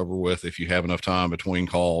call's over with, if you have enough time between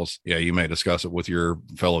calls, yeah, you may discuss it with your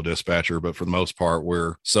fellow dispatcher. But for the most part,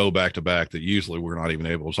 we're so back to back that usually we're not even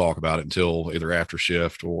able to talk about it until either after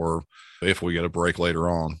shift or if we get a break later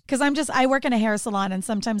on. Because I work in a hair salon, and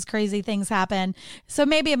sometimes crazy things happen. So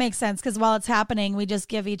maybe it makes sense because while it's happening, we just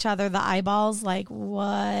give each other the eyeballs, like,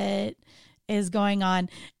 what is going on?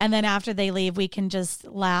 And then after they leave, we can just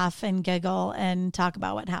laugh and giggle and talk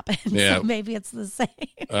about what happened. Yeah. So maybe it's the same.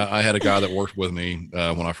 I had a guy that worked with me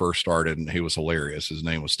when I first started, and he was hilarious. His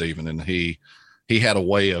name was Steven, and he had a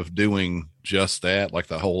way of doing just that, like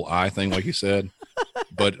the whole eye thing, like you said.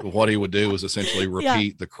 But what he would do is essentially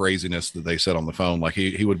repeat the craziness that they said on the phone. Like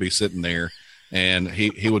he would be sitting there, and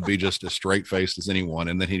he would be just as straight faced as anyone.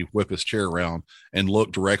 And then he'd whip his chair around and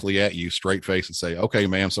look directly at you straight face and say, okay,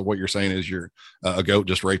 ma'am. So what you're saying is a goat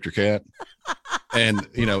just raped your cat. And,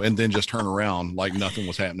 and then just turn around like nothing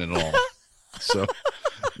was happening at all. So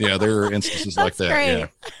yeah, there are instances like that. Great. Yeah.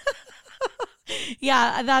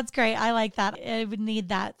 Yeah, that's great. I like that. I would need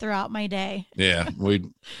that throughout my day. Yeah,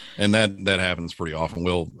 and that happens pretty often.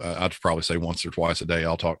 I'd probably say once or twice a day,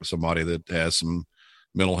 I'll talk to somebody that has some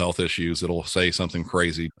mental health issues that'll say something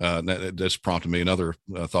crazy. That just prompted me another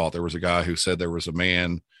thought. There was a guy who said there was a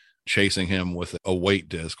man chasing him with a weight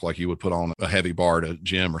disc, like you would put on a heavy bar at a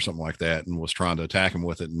gym or something like that, and was trying to attack him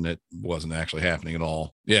with it, and it wasn't actually happening at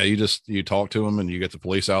all. Yeah, you talk to him, and you get the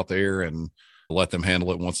police out there and let them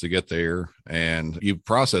handle it once they get there, and you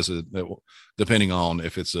process it depending on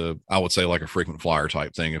if it's I would say like a frequent flyer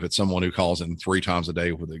type thing. If it's someone who calls in 3 times a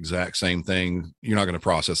day with the exact same thing, you're not going to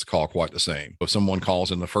process the call quite the same. If someone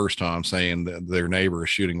calls in the first time saying that their neighbor is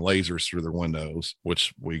shooting lasers through their windows,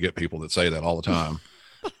 which we get people that say that all the time,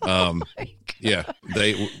 Yeah,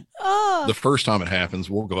 they Oh, the first time it happens,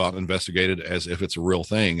 we'll go out and investigate it as if it's a real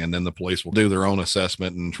thing, and then the police will do their own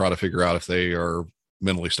assessment and try to figure out if they are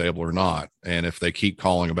mentally stable or not. And if they keep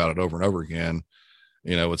calling about it over and over again,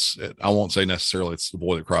 I won't say necessarily it's the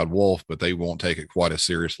boy that cried wolf, but they won't take it quite as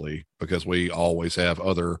seriously because we always have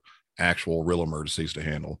other actual real emergencies to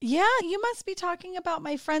handle. yeah, you must be talking about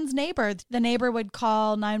my friend's neighbor. The neighbor would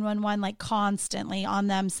call 911 like constantly on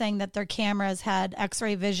them, saying that their cameras had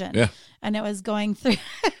x-ray vision. Yeah. And it was going through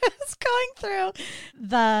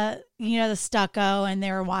the the stucco, and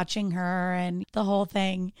they were watching her and the whole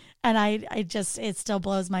thing. And I just, it still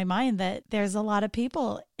blows my mind that there's a lot of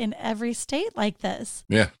people in every state like this.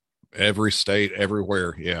 Yeah. Every state,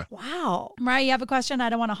 everywhere. Yeah. Wow. Mariah, you have a question? I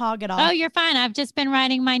don't want to hog it all. Oh, you're fine. I've just been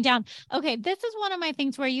writing mine down. Okay. This is one of my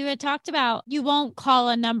things where you had talked about you won't call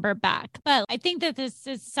a number back, but I think that this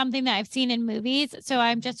is something that I've seen in movies. So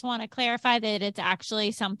I just want to clarify that it's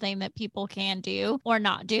actually something that people can do or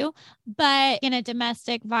not do. But in a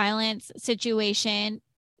domestic violence situation,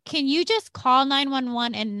 can you just call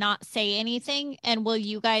 911 and not say anything? And will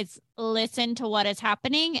you guys listen to what is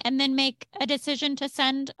happening and then make a decision to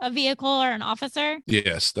send a vehicle or an officer?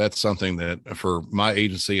 Yes, that's something that for my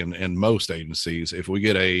agency and most agencies, if we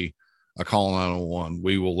get a call 911,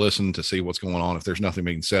 we will listen to see what's going on. If there's nothing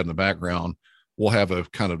being said in the background, we'll have a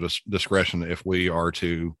kind of discretion if we are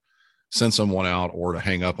to send someone out or to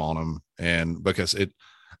hang up on them. And because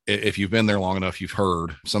if you've been there long enough, you've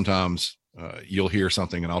heard sometimes you'll hear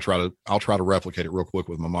something, and I'll try to replicate it real quick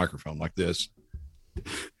with my microphone like this. I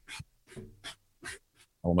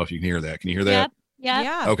don't know if you can hear that. Can you hear that? Yep.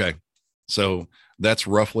 Yeah. Okay. So that's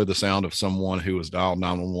roughly the sound of someone who has dialed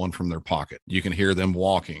 911 from their pocket. You can hear them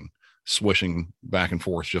walking, swishing back and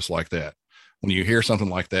forth just like that. When you hear something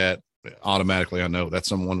like that, automatically I know that's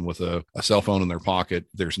someone with a cell phone in their pocket.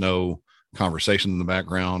 There's no conversation in the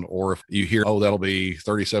background. Or if you hear, oh, that'll be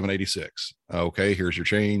 $37.86. Okay, here's your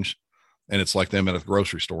change. And it's like them at a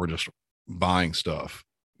grocery store just buying stuff.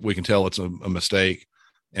 We can tell it's a mistake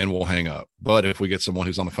and we'll hang up. But if we get someone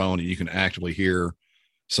who's on the phone and you can actively hear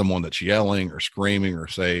someone that's yelling or screaming or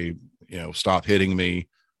say, stop hitting me,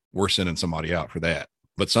 we're sending somebody out for that.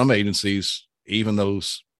 But some agencies, even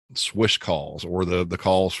those swish calls or the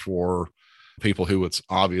calls for people who it's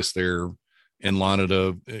obvious they're in line at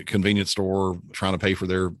a convenience store trying to pay for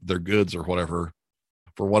their goods or whatever,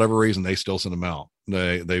 for whatever reason, they still send them out.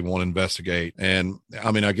 They want to investigate. And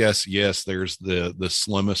I mean, I guess, yes, there's the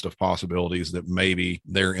slimmest of possibilities that maybe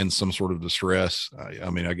they're in some sort of distress. I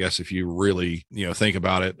mean, I guess if you really, think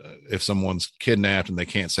about it, if someone's kidnapped and they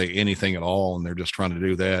can't say anything at all and they're just trying to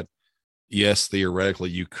do that, yes, theoretically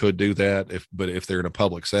you could do that. But if they're in a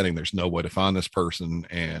public setting, there's no way to find this person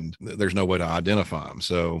and there's no way to identify them.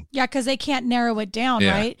 So yeah, because they can't narrow it down,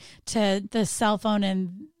 Yeah. right, to the cell phone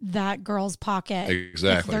in that girl's pocket.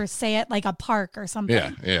 Exactly. If they're, say, at like a park or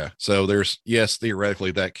something. Yeah. So yes,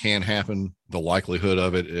 theoretically that can happen. The likelihood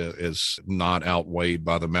of it is not outweighed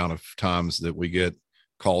by the amount of times that we get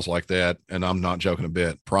calls like that. And I'm not joking a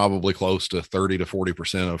bit. Probably close to 30 to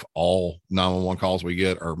 40% of all 911 calls we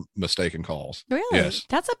get are mistaken calls. Really? Yes.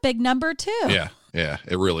 That's a big number too. Yeah,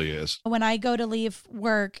 it really is. When I go to leave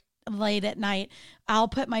work late at night, I'll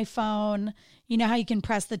put my phone, you know how you can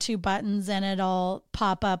press the two buttons and it'll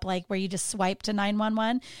pop up like where you just swipe to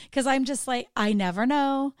 911? Because I'm just like, I never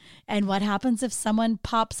know. And what happens if someone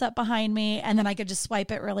pops up behind me and then I could just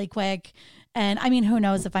swipe it really quick? And I mean, who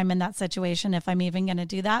knows if I'm in that situation, if I'm even going to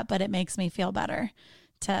do that, but it makes me feel better.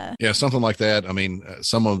 Yeah, something like that. I mean,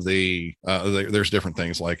 some of there's different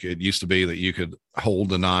things. Like it used to be that you could hold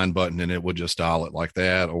the 9 button and it would just dial it like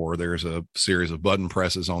that, or there's a series of button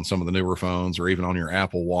presses on some of the newer phones or even on your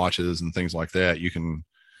Apple watches and things like that. You can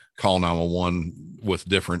call 911 with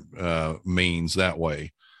different means that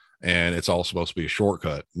way. And it's all supposed to be a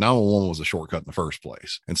shortcut. 911 was a shortcut in the first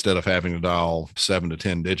place. Instead of having to dial 7 to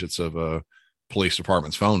 10 digits of a police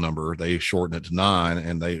department's phone number, they shortened it to 9,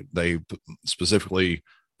 and they specifically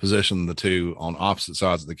positioned the two on opposite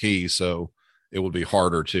sides of the keys, so it would be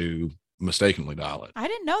harder to mistakenly dial it. I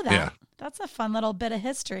didn't know that. Yeah. That's a fun little bit of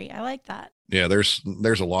history. I like that. Yeah, there's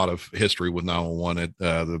a lot of history with 911.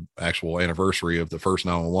 The actual anniversary of the first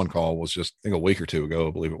 911 call was just, I think, a week or two ago,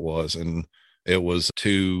 I believe it was, and it was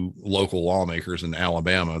 2 local lawmakers in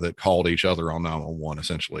Alabama that called each other on 911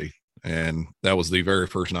 essentially. And that was the very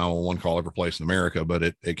first 911 call ever placed in America. But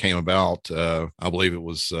it came about, I believe it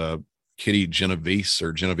was Kitty Genovese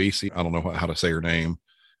or Genovese. I don't know how to say her name.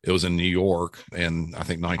 It was in New York. And I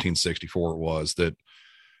think 1964 it was that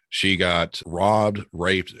she got robbed,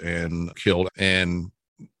 raped, and killed. And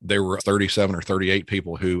there were 37 or 38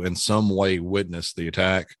 people who in some way witnessed the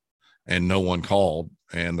attack and no one called.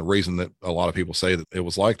 And the reason that a lot of people say that it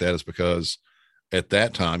was like that is because at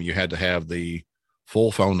that time you had to have the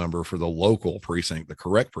full phone number for the local precinct, the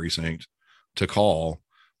correct precinct, to call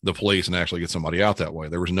the police and actually get somebody out that way.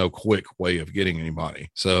 There was no quick way of getting anybody.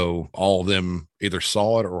 So all of them either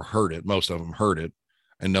saw it or heard it. Most of them heard it,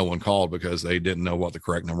 and no one called because they didn't know what the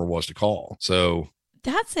correct number was to call. So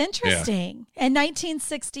that's interesting. Yeah. In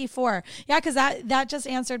 1964. Yeah, because that just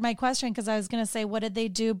answered my question, because I was going to say, what did they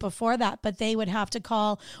do before that? But they would have to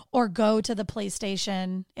call or go to the police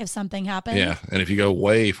station if something happened. Yeah. And if you go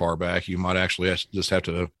way far back, you might actually just have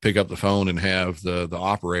to pick up the phone and have the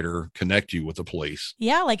operator connect you with the police.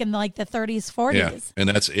 Yeah, like in like the 30s, 40s. Yeah. And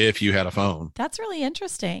that's if you had a phone. That's really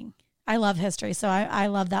interesting. I love history, so I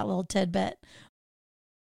love that little tidbit.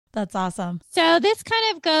 That's awesome. So this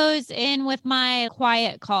kind of goes in with my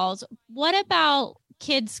quiet calls. What about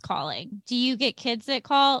kids calling? Do you get kids that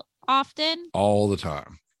call often? All the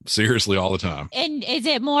time. Seriously, all the time. And is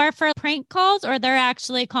it more for prank calls, or they're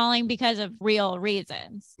actually calling because of real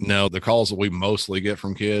reasons? No, the calls that we mostly get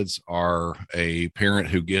from kids are a parent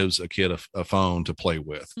who gives a kid a phone to play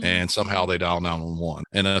with, and somehow they dial 911.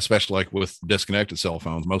 And especially like with disconnected cell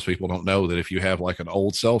phones, most people don't know that if you have like an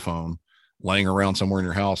old cell phone laying around somewhere in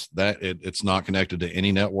your house, that it's not connected to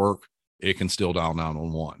any network, it can still dial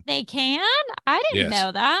 911. They can? I didn't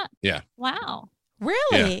know that. Yeah. Wow.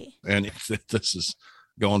 Really? Yeah. And this is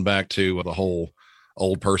going back to the whole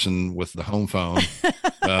old person with the home phone.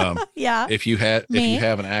 Yeah. If you have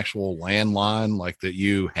an actual landline like that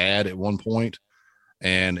you had at one point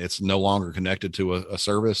and it's no longer connected to a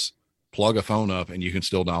service, plug a phone up and you can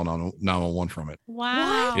still dial 911 from it.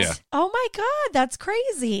 Wow. What? Yeah. Oh my God. That's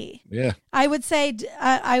crazy. Yeah. I would say,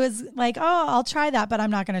 I was like, oh, I'll try that, but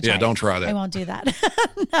I'm not going to try. Yeah. Don't try that. I won't do that.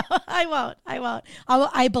 No, I won't.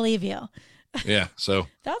 I believe you. Yeah. So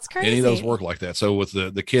that's crazy. Any of those work like that. So with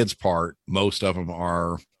the kids part, most of them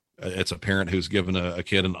are, it's a parent who's given a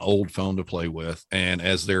kid an old phone to play with. And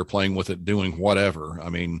as they're playing with it, doing whatever, I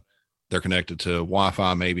mean, they're connected to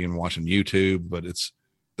Wi-Fi maybe and watching YouTube, but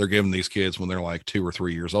they're giving these kids when they're like 2 or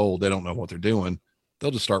 3 years old, they don't know what they're doing.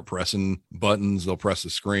 They'll just start pressing buttons. They'll press the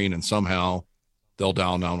screen and somehow they'll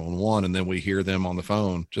dial 911. And then we hear them on the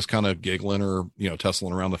phone, just kind of giggling or,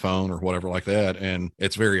 tussling around the phone or whatever like that. And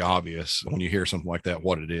it's very obvious when you hear something like that,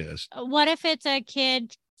 what it is. What if it's a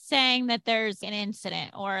kid saying that there's an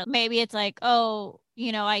incident, or maybe it's like, oh,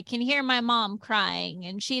 I can hear my mom crying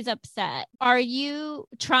and she's upset. Are you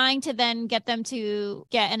trying to then get them to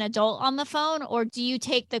get an adult on the phone, or do you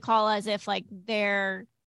take the call as if like they're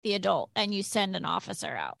the adult and you send an officer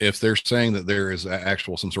out? If they're saying that there is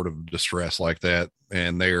some sort of distress like that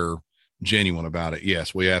and they're genuine about it,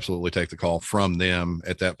 yes, we absolutely take the call from them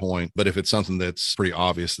at that point. But if it's something that's pretty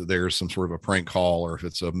obvious that there's some sort of a prank call, or if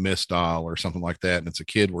it's a missed dial or something like that, and it's a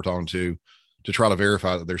kid we're talking to try to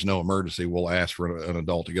verify that there's no emergency, we'll ask for an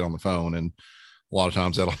adult to get on the phone. And a lot of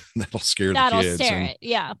times that'll scare the kids.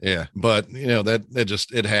 Yeah. Yeah. But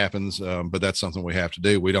it happens. But that's something we have to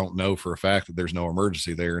do. We don't know for a fact that there's no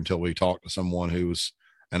emergency there until we talk to someone who's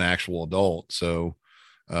an actual adult. So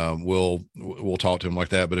we'll talk to them like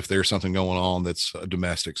that. But if there's something going on that's a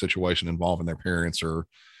domestic situation involving their parents, or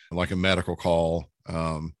like a medical call,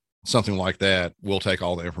 something like that, we'll take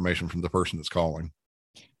all the information from the person that's calling.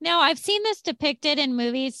 Now, I've seen this depicted in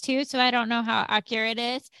movies too, so I don't know how accurate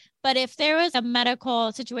it is. But if there was a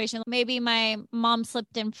medical situation, maybe my mom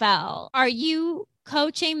slipped and fell, are you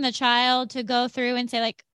coaching the child to go through and say,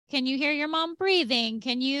 like, can you hear your mom breathing?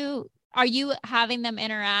 Are you having them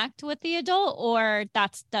interact with the adult, or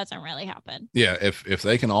that doesn't really happen? Yeah. If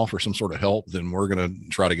they can offer some sort of help, then we're going to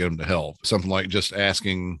try to get them to help. Something like just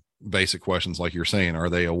asking basic questions like you're saying, are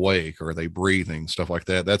they awake? Are they breathing? Stuff like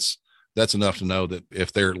that. That's enough to know that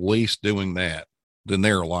if they're at least doing that, then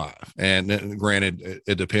they're alive. And granted,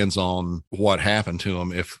 it depends on what happened to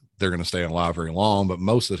them, if they're going to stay alive very long. But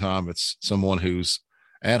most of the time, it's someone who's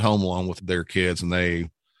at home alone with their kids and they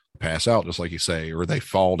pass out, just like you say, or they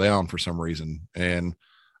fall down for some reason. And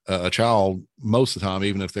a child, most of the time,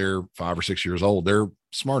 even if they're 5 or 6 years old, they're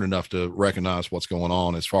smart enough to recognize what's going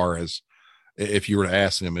on. As far as if you were to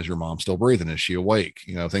ask them, is your mom still breathing? Is she awake?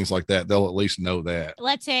 Things like that. They'll at least know that.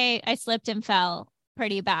 Let's say I slipped and fell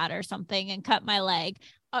pretty bad or something and cut my leg.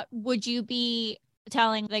 Would you be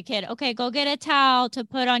telling the kid, okay, go get a towel to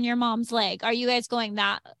put on your mom's leg? Are you guys going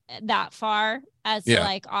that far as to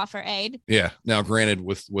like offer aid? Yeah. Now, granted,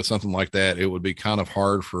 with something like that, it would be kind of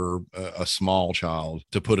hard for a small child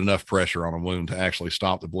to put enough pressure on a wound to actually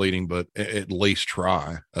stop the bleeding, but at least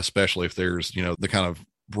try, especially if there's, the kind of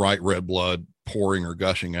bright red blood pouring or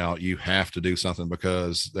gushing out. You have to do something,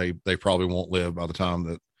 because they probably won't live by the time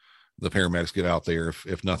that the paramedics get out there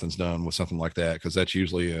if nothing's done with something like that, because that's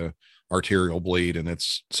usually a arterial bleed, and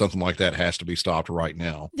it's something like that has to be stopped right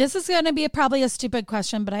now. This is going to be probably a stupid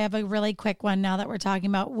question, but I have a really quick one now that we're talking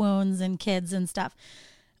about wounds and kids and stuff.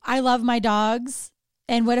 I love my dogs.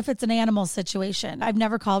 And what if it's an animal situation? I've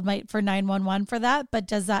never called for 911 for that, but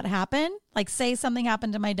does that happen? Like, say something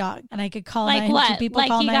happened to my dog and I could call like what? Do people like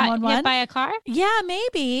call he 911? got hit by a car? Yeah,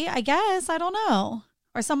 maybe. I guess. I don't know.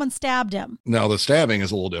 Or someone stabbed him. No, the stabbing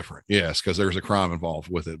is a little different. Yes, because there's a crime involved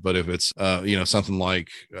with it. But if it's, something like,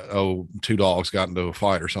 two dogs got into a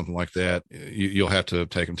fight or something like that, you'll have to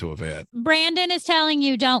take them to a vet. Brandon is telling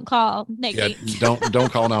you don't call, Nikki. Yeah,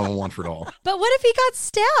 don't call 911 for dog. But what if he got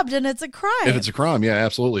stabbed and it's a crime? If it's a crime, yeah,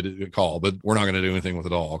 absolutely to call. But we're not going to do anything with the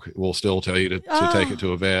dog. We'll still tell you to take it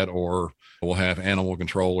to a vet, or we'll have animal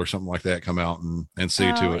control or something like that come out and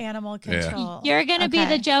see to it. Animal control. Yeah. You're going to be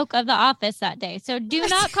the joke of the office that day. So do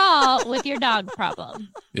not call with your dog problem.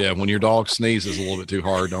 Yeah, when your dog sneezes a little bit too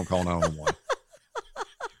hard, don't call 911.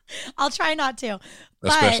 I'll try not to.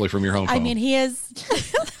 Especially from your home phone. I mean, he is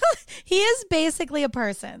basically a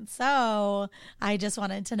person. So I just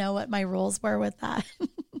wanted to know what my rules were with that.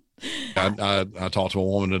 I talked to a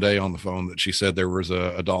woman today on the phone that she said there was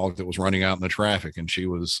a dog that was running out in the traffic, and she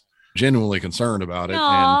was genuinely concerned about it.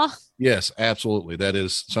 Aww. And yes, absolutely. That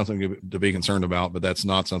is something to be concerned about, but that's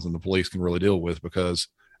not something the police can really deal with, because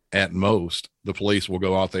at most the police will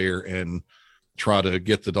go out there and try to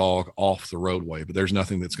get the dog off the roadway, but there's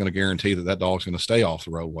nothing that's going to guarantee that dog's going to stay off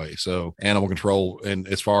the roadway. So animal control, and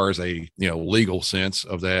as far as a, legal sense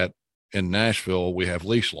of that, in Nashville, we have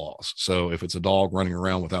leash laws. So if it's a dog running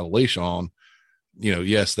around without a leash on,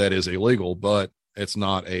 yes, that is illegal, but it's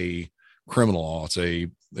not a criminal law.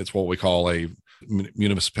 It's what we call a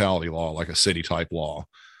municipality law, like a city type law.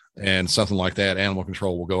 And something like that, animal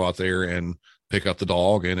control will go out there and pick up the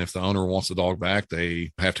dog. And if the owner wants the dog back,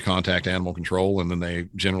 they have to contact animal control, and then they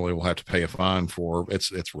generally will have to pay a fine for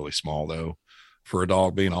it's really small though, for a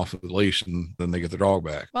dog being off the leash, and then they get the dog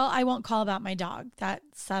back. Well, I won't call about my dog. That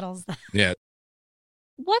settles that. Yeah.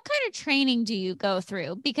 What kind of training do you go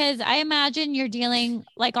through? Because I imagine you're dealing,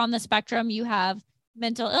 like, on the spectrum, you have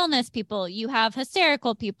mental illness people, you have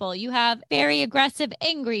hysterical people, you have very aggressive,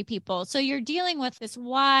 angry people. So you're dealing with this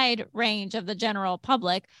wide range of the general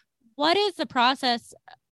public. What is the process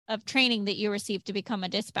of training that you receive to become a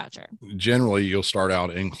dispatcher? Generally, you'll start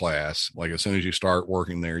out in class. Like, as soon as you start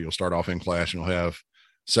working there, you'll start off in class, and you'll have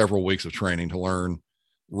several weeks of training to learn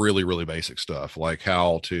really, really basic stuff, like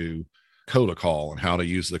how to code a call and how to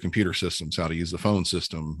use the computer systems, how to use the phone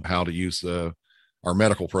system, how to use our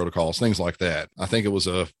medical protocols, things like that. I think it was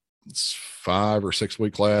a 5 or 6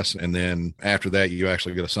 week class. And then after that, you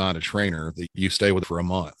actually get assigned a trainer that you stay with for a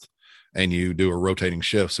month, and you do a rotating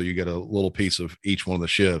shift. So you get a little piece of each one of the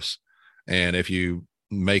shifts. And if you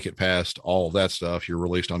make it past all of that stuff, you're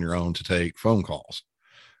released on your own to take phone calls.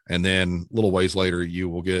 And then a little ways later, you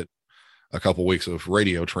will get a couple weeks of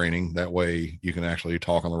radio training. That way you can actually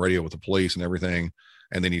talk on the radio with the police and everything.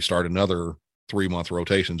 And then you start another 3-month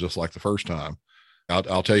rotation, just like the first time.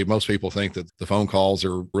 I'll tell you, most people think that the phone calls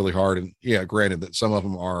are really hard. And yeah, granted that some of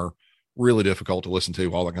them are really difficult to listen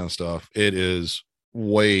to, all that kind of stuff. It is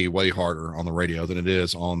way, way harder on the radio than it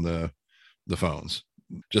is on the phones.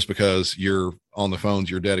 Just because you're on the phones,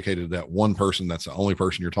 you're dedicated to that one person. That's the only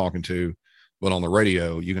person you're talking to. But on the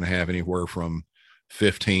radio, you can have anywhere from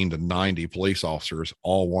 15 to 90 police officers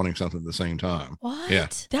all wanting something at the same time. What? Yeah.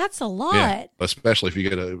 That's a lot. Yeah. Especially if you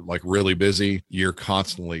get really busy, you're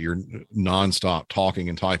nonstop talking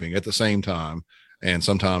and typing at the same time. And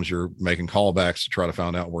sometimes you're making callbacks to try to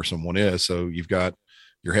find out where someone is. So you've got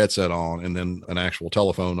your headset on and then an actual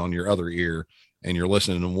telephone on your other ear, and you're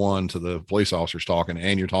listening to the police officers talking,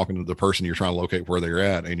 and you're talking to the person you're trying to locate where they're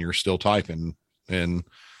at, and you're still typing and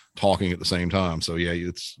talking at the same time. So yeah,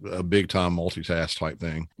 it's a big time multitask type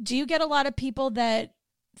thing. Do you get a lot of people that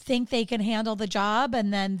think they can handle the job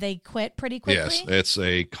and then they quit pretty quickly? Yes, it's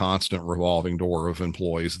a constant revolving door of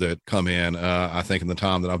employees that come in. I think in the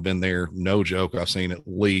time that I've been there, no joke, I've seen at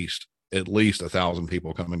least 1,000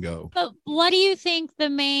 people come and go. But what do you think the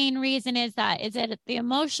main reason is that? Is it the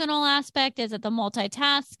emotional aspect? Is it the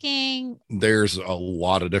multitasking? There's a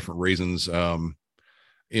lot of different reasons.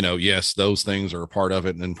 Yes, those things are a part of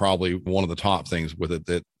it. And then probably one of the top things with it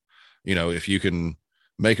that, if you can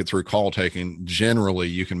make it through call taking, generally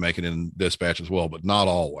you can make it in dispatch as well, but not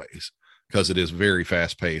always, because it is very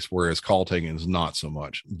fast paced, whereas call taking is not so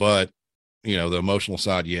much. But, the emotional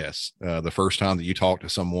side, yes. The first time that you talk to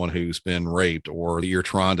someone who's been raped, or you're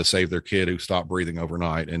trying to save their kid who stopped breathing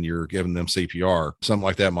overnight and you're giving them CPR, something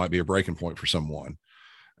like that might be a breaking point for someone.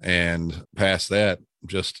 And past that,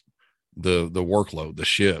 just the workload, the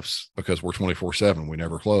shifts, because we're 24/7. We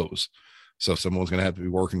never close. So someone's going to have to be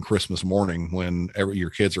working Christmas morning when your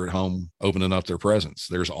kids are at home opening up their presents.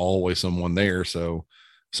 There's always someone there. So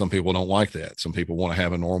some people don't like that. Some people want to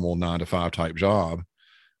have a normal 9 to 5 type job.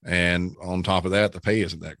 And on top of that, the pay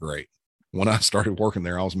isn't that great. When I started working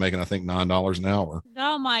there, I was making, I think, $9 an hour.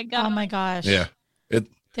 Oh my God. Oh my gosh. Yeah.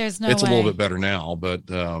 There's no It's way. a little bit better now, but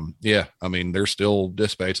yeah, I mean, there's still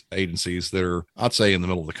dispatch agencies that are, I'd say, in the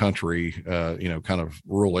middle of the country, kind of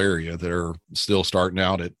rural area, that are still starting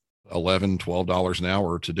out at $11, $12 an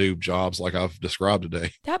hour to do jobs like I've described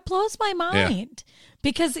today. That blows my mind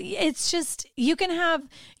because it's just, you can have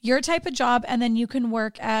your type of job and then you can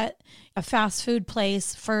work at a fast food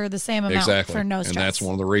place for the same amount for no stress. And that's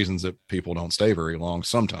one of the reasons that people don't stay very long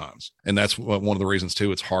sometimes. And that's one of the reasons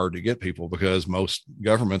too, it's hard to get people, because most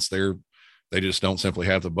governments they just don't simply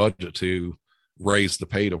have the budget to raise the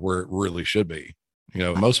pay to where it really should be.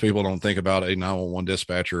 Most people don't think about a 911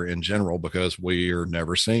 dispatcher in general because we are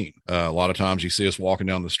never seen. A lot of times you see us walking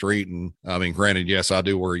down the street, and I mean, granted, yes, I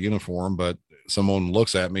do wear a uniform, but someone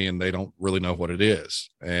looks at me and they don't really know what it is.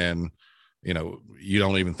 And, you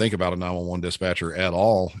don't even think about a 911 dispatcher at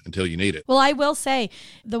all until you need it. Well, I will say,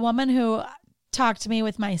 the woman who talked to me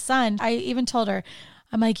with my son, I even told her,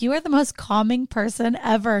 I'm like, you are the most calming person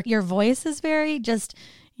ever. Your voice is very just,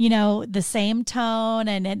 the same tone,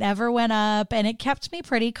 and it never went up, and it kept me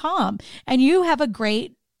pretty calm. And you have a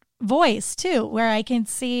great voice too, where I can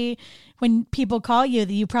see when people call you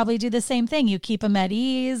that you probably do the same thing. You keep them at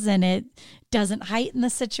ease and it doesn't heighten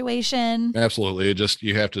the situation. Absolutely.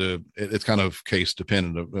 It's kind of case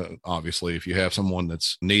dependent. Obviously, if you have someone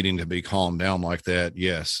that's needing to be calmed down like that,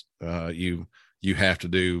 yes, you have to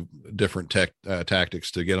do different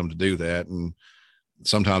tactics to get them to do that. And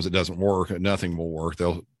sometimes it doesn't work. Nothing will work.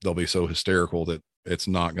 They'll be so hysterical that it's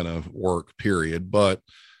not going to work, period. But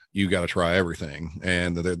you got to try everything.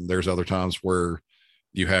 And there's other times where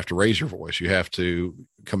you have to raise your voice. You have to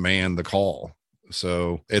command the call.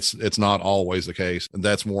 So it's not always the case.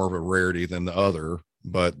 That's more of a rarity than the other,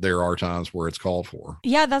 but there are times where it's called for.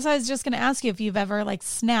 Yeah, that's what I was just going to ask you, if you've ever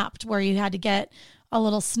snapped where you had to get a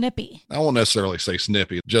little snippy. I won't necessarily say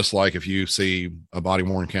snippy, just like if you see a body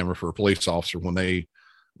worn camera for a police officer, when they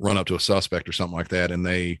run up to a suspect or something like that and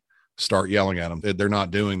they start yelling at them, they're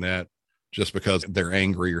not doing that just because they're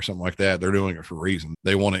angry or something like that. They're doing it for a reason.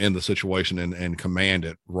 They want to end the situation and command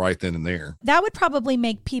it right then and there. That would probably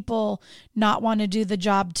make people not want to do the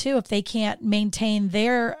job too. If they can't maintain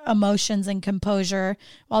their emotions and composure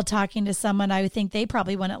while talking to someone, I would think they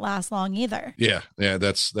probably wouldn't last long either. Yeah.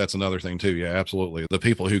 That's another thing too. Yeah, absolutely. The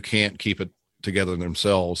people who can't keep it together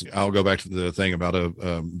themselves. I'll go back to the thing about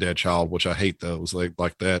a dead child, which I hate those.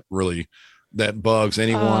 Like that really, that bugs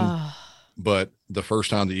anyone. But the first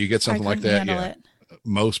time that you get something like that,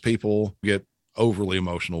 most people get overly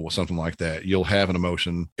emotional with something like that. You'll have an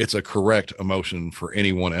emotion. It's a correct emotion for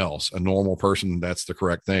anyone else. A normal person, that's the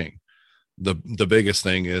correct thing. The biggest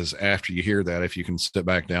thing is, after you hear that, if you can sit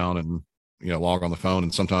back down and, log on the phone.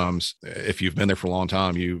 And sometimes if you've been there for a long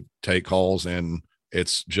time, you take calls and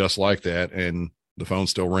it's just like that. And the phone's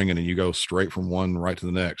still ringing and you go straight from one right to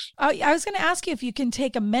the next. I was going to ask you if you can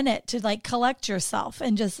take a minute to collect yourself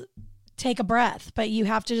and just take a breath, but you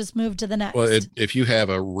have to just move to the next. Well, if you have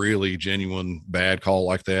a really genuine bad call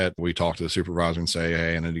like that, we talk to the supervisor and say,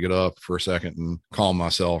 hey, I need to get up for a second and calm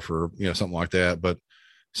myself, or, something like that. But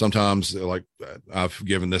sometimes, like I've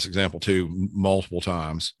given this example too multiple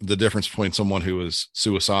times, the difference between someone who is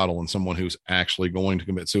suicidal and someone who's actually going to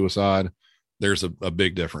commit suicide, there's a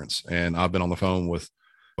big difference. And I've been on the phone with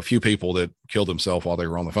a few people that killed themselves while they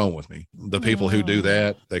were on the phone with me. The people who do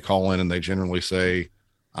that, they call in and they generally say,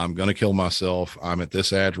 I'm going to kill myself. I'm at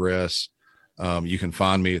this address. You can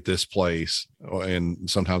find me at this place. And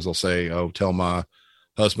sometimes they'll say, oh, tell my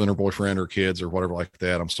husband or boyfriend or kids or whatever like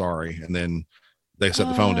that, I'm sorry. And then they set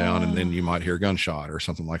the phone down, and then you might hear a gunshot or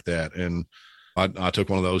something like that. And I took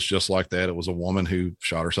one of those just like that. It was a woman who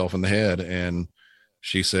shot herself in the head, and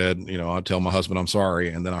she said, I'd tell my husband I'm sorry.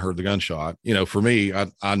 And then I heard the gunshot. For me,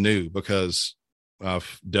 I knew, because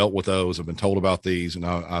I've dealt with those. I've been told about these, and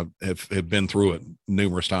I have been through it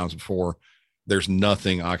numerous times before. There's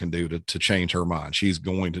nothing I can do to change her mind. She's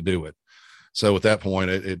going to do it. So at that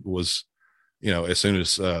point, it was, as soon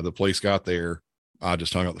as the police got there, I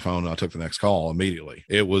just hung up the phone and I took the next call immediately.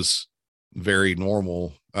 It was very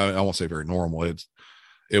normal. I won't say very normal.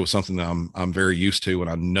 It was something that I'm very used to, and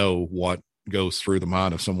I know what goes through the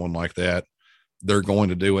mind of someone like that. They're going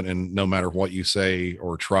to do it, and no matter what you say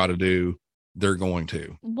or try to do, they're going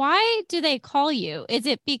to. Why do they call you? Is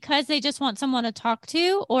it because they just want someone to talk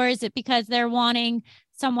to, or is it because they're wanting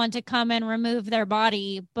someone to come and remove their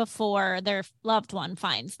body before their loved one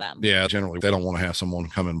finds them. Yeah, generally they don't want to have someone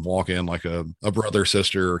come and walk in like a brother,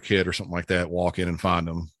 sister, or kid or something like that, walk in and find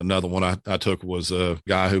them. Another one I took was a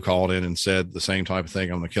guy who called in and said the same type of thing.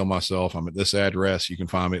 I'm going to kill myself. I'm at this address. You can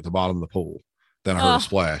find me at the bottom of the pool. Then I heard a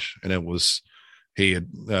splash, and it was, he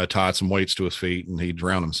had tied some weights to his feet and he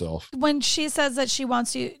drowned himself. When she says that she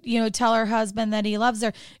wants to, tell her husband that he loves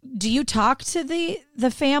her, do you talk to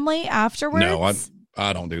the family afterwards? No,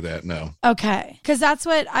 I don't do that. No. Okay. Because that's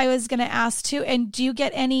what I was going to ask too. And do you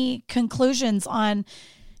get any conclusions on,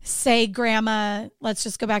 say, grandma, let's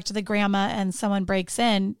just go back to the grandma and someone breaks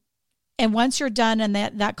in, and once you're done and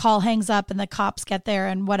that call hangs up and the cops get there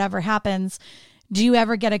and whatever happens, do you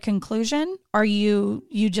ever get a conclusion, or you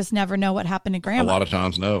just never know what happened to grandma? A lot of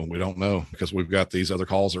times, no, we don't know, because we've got these other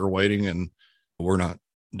calls that are waiting, and we're not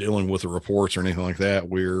dealing with the reports or anything like that.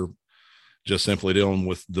 We're just simply dealing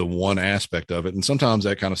with the one aspect of it. And sometimes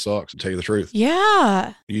that kind of sucks, to tell you the truth.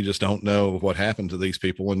 Yeah. You just don't know what happened to these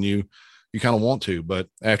people, and you kind of want to, but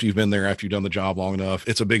after you've been there, after you've done the job long enough,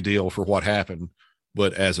 it's a big deal for what happened.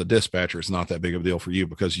 But as a dispatcher, it's not that big of a deal for you,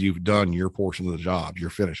 because you've done your portion of the job. You're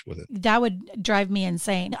finished with it. That would drive me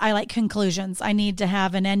insane. I like conclusions. I need to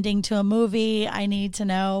have an ending to a movie. I need to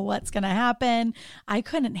know what's going to happen. I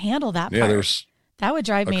couldn't handle that part. That would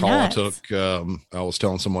drive me nuts. I took, I was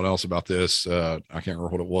telling someone else about this. I can't remember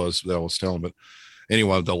what it was that I was telling, but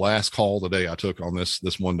anyway, the last call of the day I took on this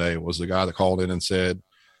one day was the guy that called in and said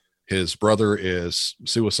his brother is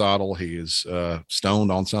suicidal. He is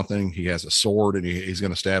stoned on something. He has a sword, and he's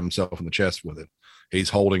going to stab himself in the chest with it.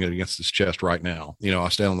 He's holding it against his chest right now. I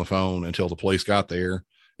stayed on the phone until the police got there.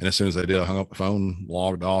 And as soon as they did, I hung up the phone,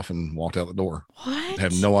 logged off, and walked out the door. What? I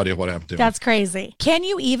have no idea what happened to him. That's crazy. Can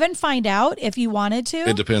you even find out if you wanted to?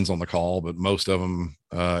 It depends on the call, but most of them,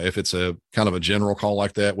 if it's a kind of a general call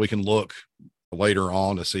like that, we can look later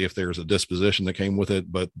on to see if there's a disposition that came with it,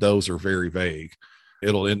 but those are very vague.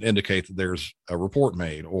 It'll indicate that there's a report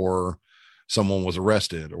made, or someone was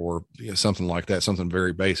arrested, or something like that, something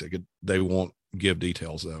very basic. They won't give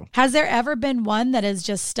details, though. Has there ever been one that has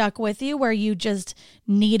just stuck with you, where you just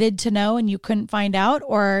needed to know and you couldn't find out?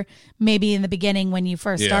 Or maybe in the beginning when you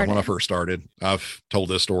first started? Yeah, when I first started. I've told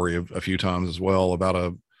this story a few times as well, about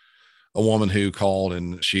a woman who called,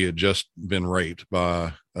 and she had just been raped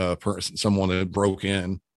by a person. Someone had broke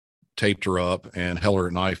in, taped her up, and held her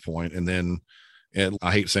at knife point. And then, and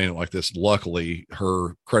I hate saying it like this, luckily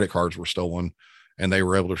her credit cards were stolen, and they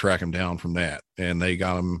were able to track him down from that. And they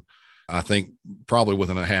got him, I think, probably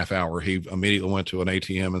within a half hour. He immediately went to an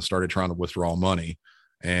ATM and started trying to withdraw money,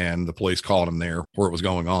 and the police caught him there where it was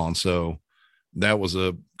going on. So that was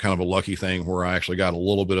a kind of a lucky thing where I actually got a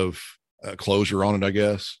little bit of closure on it, I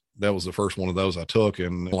guess. That was the first one of those I took.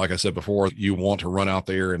 And like I said before, you want to run out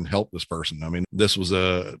there and help this person. I mean, this was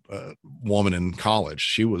a woman in college.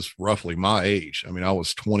 She was roughly my age. I mean, I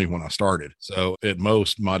was 20 when I started. So at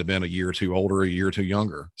most might have been a year or two older, a year or two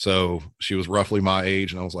younger. So she was roughly my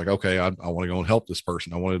age. And I was like, okay, I want to go and help this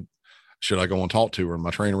person. Should I go and talk to her? And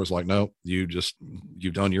my trainer was like, no, you've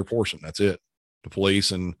done your portion. That's it. The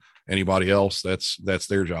police and anybody else, that's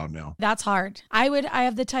their job now. That's hard. I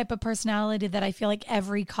have the type of personality that I feel like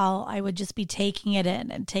every call I would just be taking it in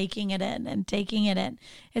and taking it in and taking it in.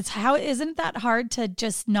 Isn't that hard to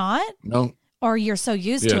just not? No. Or you're so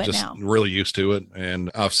used to it just now? Really used to it. And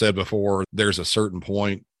I've said before, there's a certain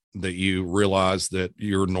point that you realize that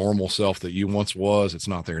your normal self that you once was, it's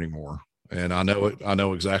not there anymore. And I know it. I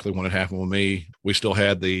know exactly when it happened with me. We still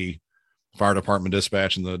had the fire department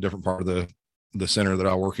dispatch in the different part of the center that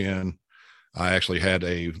I work in. I actually had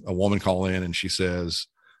a woman call in, and she says,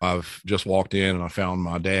 I've just walked in and I found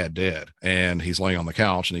my dad dead, and he's laying on the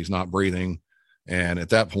couch and he's not breathing. And at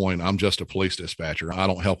that point, I'm just a police dispatcher. I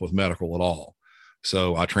don't help with medical at all.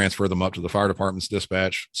 So I transfer them up to the fire department's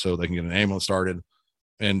dispatch so they can get an ambulance started.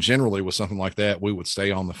 And generally with something like that, we would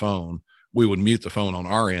stay on the phone. We would mute the phone on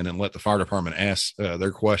our end and let the fire department ask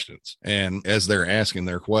their questions. And as they're asking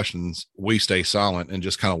their questions, we stay silent and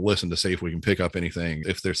just kind of listen to see if we can pick up anything.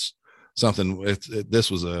 If there's something, if this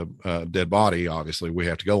was a dead body, obviously we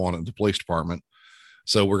have to go on it to the police department.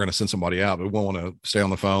 So we're going to send somebody out, but we want to stay on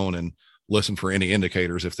the phone and listen for any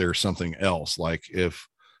indicators if there's something else, like if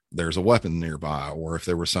there's a weapon nearby, or if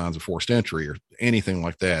there were signs of forced entry or anything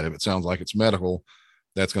like that. If it sounds like it's medical,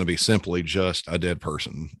 that's going to be simply just a dead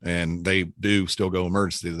person. And they do still go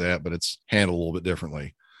emergency to that, but it's handled a little bit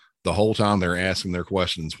differently. The whole time they're asking their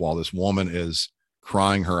questions while this woman is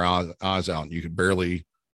crying her eyes out, and you could barely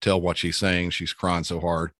tell what she's saying. She's crying so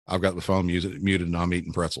hard. I've got the phone muted and I'm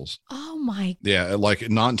eating pretzels. Oh my. Yeah. Like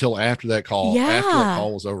not until after that call, Yeah. after that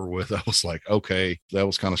call was over with, I was like, okay, that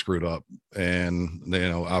was kind of screwed up. And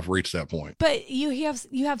I've reached that point. But you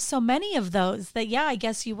have so many of those that, yeah, I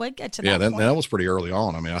guess you would get to that. Yeah. point. That was pretty early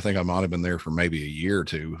on. I mean, I think I might've been there for maybe a year or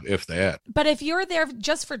two, if that. But if you're there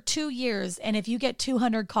just for 2 years and if you get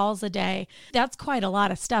 200 calls a day, that's quite a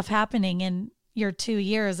lot of stuff happening in your 2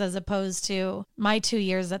 years as opposed to my 2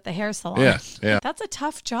 years at the hair salon. Yeah. Yeah. That's a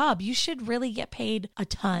tough job. You should really get paid a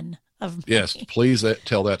ton of money. Yes. Please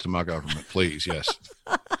tell that to my government. Please. Yes.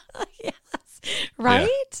 Yes. Right?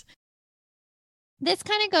 Yeah. This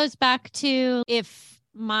kind of goes back to if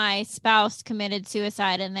my spouse committed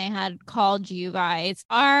suicide and they had called you guys.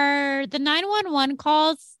 Are the 911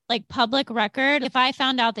 calls like public record? If I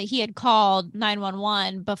found out that he had called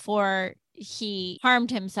 911 before he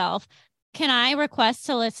harmed himself, can I request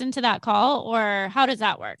to listen to that call, or how does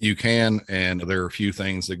that work? You can, and there are a few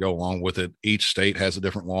things that go along with it. Each state has a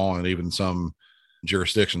different law, and even some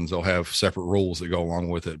jurisdictions, they'll have separate rules that go along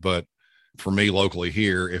with it. But for me locally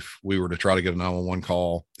here, if we were to try to get a 911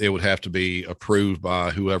 call, it would have to be approved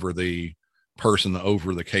by whoever the person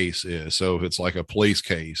over the case is. So if it's like a police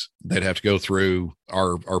case, they'd have to go through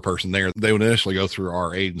our person there. They would initially go through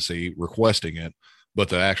our agency requesting it, but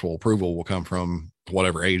the actual approval will come from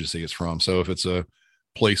whatever agency it's from. So if it's a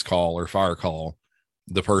police call or fire call,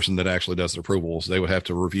 the person that actually does the approvals, they would have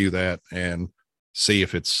to review that and see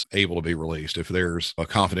if it's able to be released. If there's a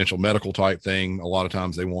confidential medical type thing, a lot of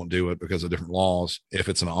times they won't do it because of different laws. If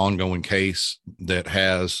it's an ongoing case that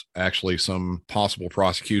has actually some possible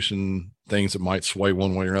prosecution things that might sway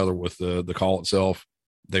one way or another with the call itself,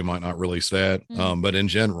 they might not release that. But in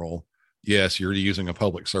general, yes, you're using a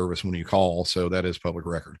public service when you call. So that is public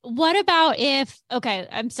record. What about if, okay,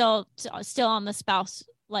 I'm still on the spouse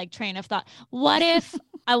like train of thought. What if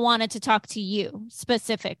I wanted to talk to you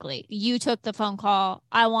specifically? You took the phone call.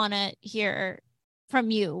 I want to hear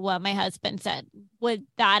from you what my husband said. Would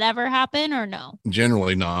that ever happen or no?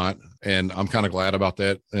 Generally not. And I'm kind of glad about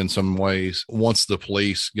that in some ways. Once the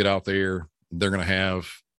police get out there, they're going to have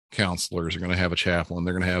counselors, are going to have a chaplain,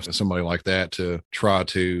 they're going to have somebody like that to try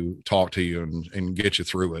to talk to you and get you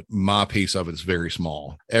through it. My piece of it is very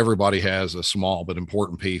small. Everybody has a small but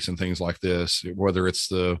important piece in things like this, whether it's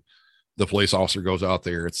the police officer goes out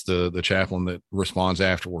there, it's the chaplain that responds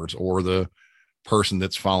afterwards, or the person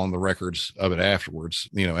that's following the records of it afterwards.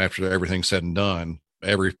 After everything's said and done,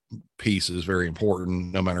 every piece is very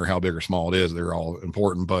important, no matter how big or small it is. They're all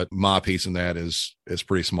important, but my piece in that is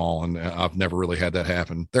pretty small, and I've never really had that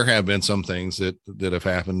happen. There have been some things that have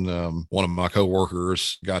happened. One of my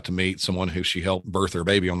coworkers got to meet someone who she helped birth their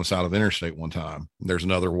baby on the side of the interstate one time. There's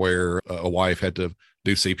another where a wife had to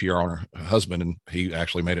do CPR on her husband, and he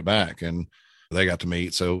actually made it back, and they got to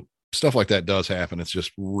meet. So stuff like that does happen. It's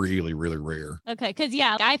just really, really rare. Okay. Because,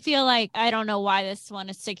 yeah, I feel like, I don't know why this one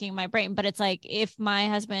is sticking in my brain, but it's like if my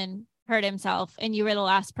husband hurt himself and you were the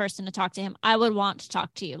last person to talk to him, I would want to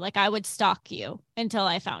talk to you. Like, I would stalk you until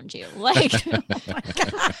I found you. Like,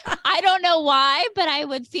 I don't know why, but I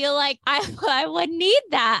would feel like I would need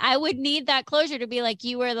that. I would need that closure to be like,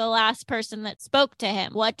 you were the last person that spoke to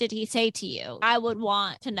him. What did he say to you? I would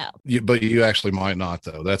want to know. But you actually might not,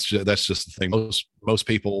 though. That's just the thing. Most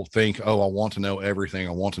people think, oh, I want to know everything.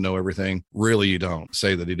 I want to know everything. Really, you don't.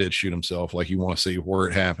 Say that he did shoot himself. Like, you want to see where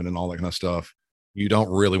it happened and all that kind of stuff. You don't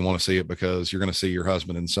really want to see it because you're going to see your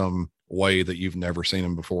husband in some way that you've never seen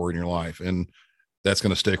him before in your life. And that's going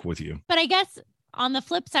to stick with you. But I guess on the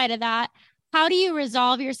flip side of that, how do you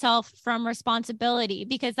resolve yourself from responsibility?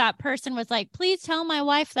 Because that person was like, please tell my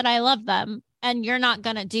wife that I love them. And you're not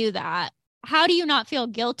going to do that. How do you not feel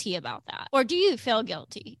guilty about that? Or do you feel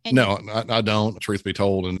guilty? No, I don't. Truth be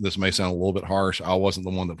told, and this may sound a little bit harsh, I wasn't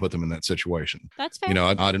the one that put them in that situation. That's fair.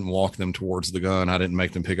 I didn't walk them towards the gun. I didn't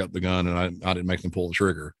make them pick up the gun, and I didn't make them pull the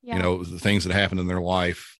trigger. Yeah. It was the things that happened in their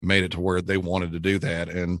life made it to where they wanted to do that.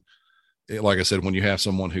 And like I said, when you have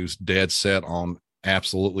someone who's dead set on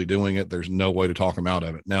absolutely doing it, there's no way to talk them out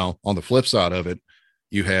of it. Now, on the flip side of it,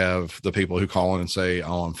 you have the people who call in and say,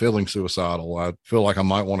 oh, I'm feeling suicidal. I feel like I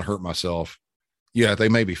might want to hurt myself. Yeah, they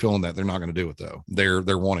may be feeling that. They're not going to do it, though.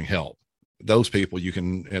 They're wanting help. Those people you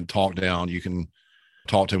can talk down. You can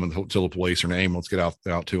talk to them until the police or an ambulance get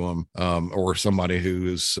out to them, or somebody who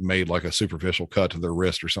has made like a superficial cut to their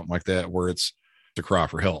wrist or something like that, where it's to cry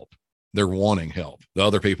for help. They're wanting help. The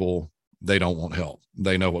other people, they don't want help.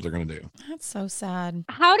 They know what they're going to do. That's so sad.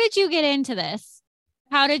 How did you get into this?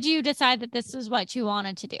 How did you decide that this is what you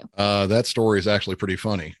wanted to do? That story is actually pretty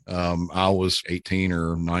funny. I was 18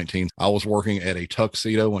 or 19. I was working at a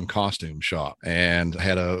tuxedo and costume shop and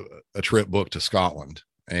had a trip booked to Scotland.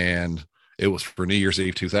 and it was for New Year's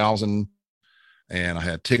Eve 2000. And I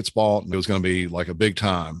had tickets bought, and it was going to be like a big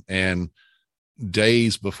time. And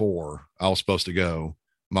days before I was supposed to go,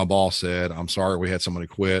 my boss said, "I'm sorry, we had somebody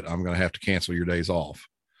quit. I'm going to have to cancel your days off."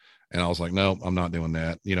 And I was like, "No, I'm not doing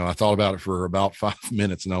that." I thought about it for about 5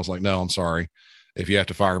 minutes, and I was like, "No, I'm sorry. If you have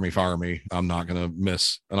to fire me, fire me. I'm not going to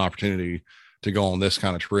miss an opportunity to go on this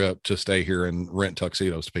kind of trip to stay here and rent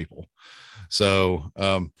tuxedos to people." So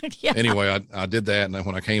Yeah. anyway, I did that. And then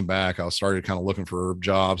when I came back, I started kind of looking for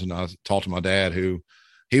jobs, and I talked to my dad, who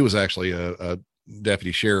he was actually a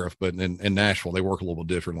deputy sheriff, but in Nashville, they work a little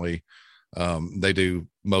differently. They do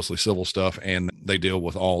mostly civil stuff, and they deal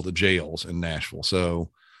with all the jails in Nashville.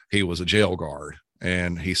 So he was a jail guard,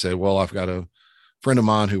 and he said, "Well, I've got a friend of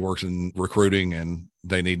mine who works in recruiting, and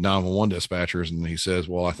they need 911 dispatchers." And he says,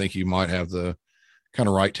 "Well, I think you might have the kind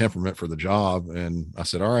of right temperament for the job." And I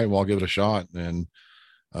said, "All right, well, I'll give it a shot." And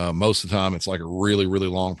most of the time, it's like a really, really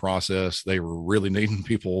long process. They were really needing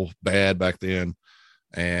people bad back then.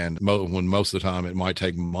 And when most of the time it might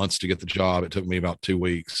take months to get the job, it took me about 2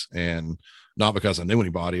 weeks. And not because I knew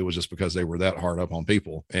anybody, it was just because they were that hard up on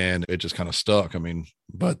people, and it just kind of stuck. I mean,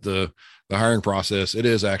 but the hiring process, it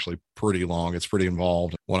is actually pretty long. It's pretty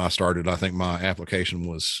involved. When I started, I think my application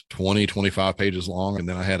was 25 pages long. And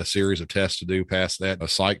then I had a series of tests to do past that: a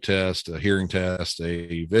psych test, a hearing test,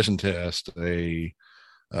 a vision test, a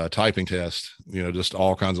typing test, just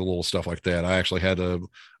all kinds of little stuff like that. I actually had a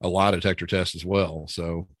lie detector test as well.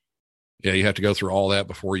 So yeah, you have to go through all that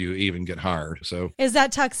before you even get hired. So is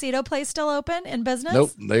that tuxedo place still open in business?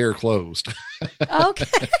 Nope, they are closed.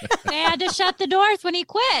 Okay. They had to shut the doors when he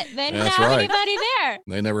quit. They didn't That's have right. anybody there.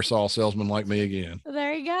 They never saw a salesman like me again.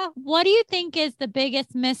 There you go. What do you think is the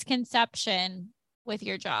biggest misconception with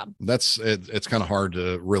your job? It's kind of hard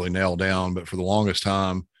to really nail down, but for the longest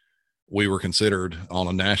time, we were considered on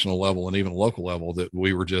a national level and even a local level that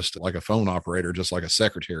we were just like a phone operator, just like a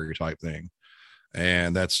secretary type thing.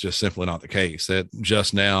 And that's just simply not the case. That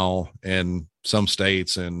just now in some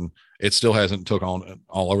states, and it still hasn't took on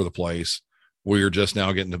all over the place, we are just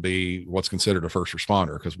now getting to be what's considered a first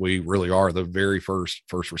responder, because we really are the very first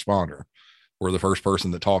responder. We're the first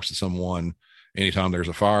person that talks to someone anytime there's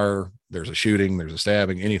a fire, there's a shooting, there's a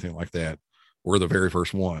stabbing, anything like that. We're the very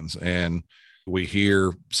first ones. And we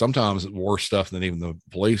hear sometimes worse stuff than even the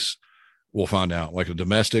police will find out. Like a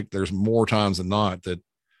domestic, there's more times than not that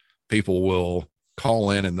people will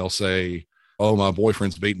call in and they'll say, "Oh, my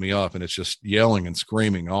boyfriend's beating me up," and it's just yelling and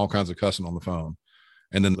screaming, all kinds of cussing on the phone.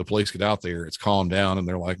 And then the police get out there, it's calmed down, and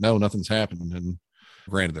they're like, "No, nothing's happened." And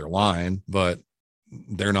granted, they're lying, but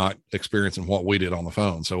they're not experiencing what we did on the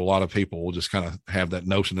phone. So a lot of people will just kind of have that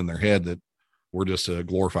notion in their head that we're just a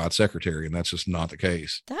glorified secretary, and that's just not the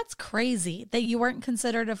case. That's crazy that you weren't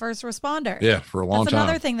considered a first responder. Yeah, for a long time. That's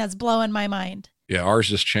another thing that's blowing my mind. Yeah, ours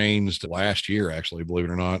just changed last year, actually, believe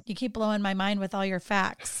it or not. You keep blowing my mind with all your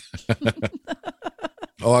facts.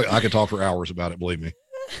 Oh, I could talk for hours about it, believe me.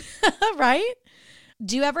 Right?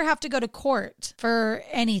 Do you ever have to go to court for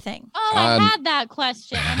anything? Oh, I had that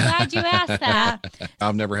question. I'm glad you asked that.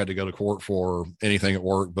 I've never had to go to court for anything at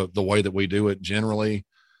work, but the way that we do it generally,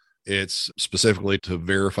 it's specifically to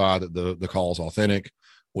verify that the call is authentic.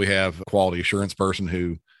 We have a quality assurance person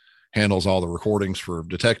who handles all the recordings for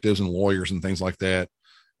detectives and lawyers and things like that.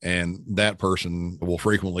 And that person will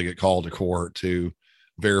frequently get called to court to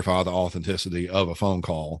verify the authenticity of a phone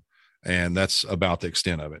call. And that's about the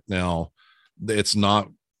extent of it. Now, it's not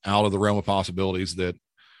out of the realm of possibilities that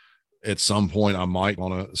at some point I might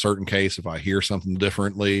on a certain case, if I hear something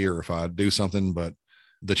differently or if I do something, but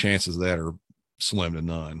the chances of that are slim to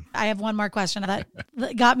none. I have one more question that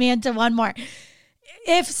got me into one more.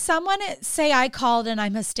 If someone, say I called and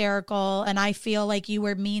I'm hysterical and I feel like you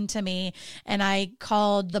were mean to me, and I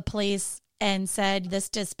called the police and said this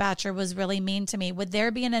dispatcher was really mean to me, would there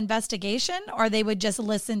be an investigation, or they would just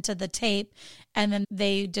listen to the tape and then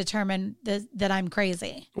they determine that I'm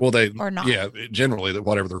crazy? Well, or not? Yeah, generally that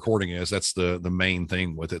whatever the recording is, that's the main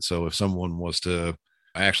thing with it. So if someone was to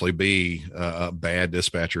actually be a bad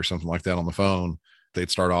dispatcher or something like that on the phone, they'd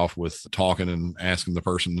start off with talking and asking the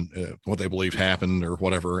person what they believe happened or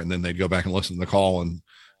whatever. And then they'd go back and listen to the call and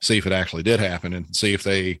see if it actually did happen and see if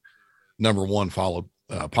they, number one, followed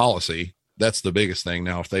policy. That's the biggest thing.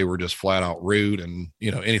 Now, if they were just flat out rude and,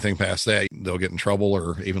 anything past that, they'll get in trouble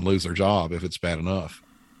or even lose their job if it's bad enough.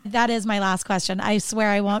 That is my last question. I swear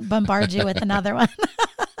I won't bombard you with another one.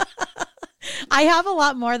 I have a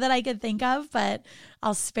lot more that I could think of, but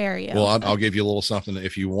I'll spare you. Well, I'll give you a little something.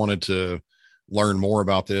 If you wanted to learn more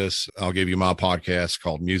about this, I'll give you my podcast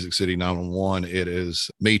called Music City 911. It is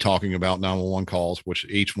me talking about 911 calls, which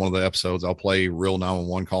each one of the episodes I'll play real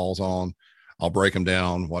 911 calls on. I'll break them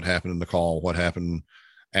down, what happened in the call, what happened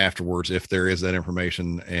afterwards, if there is that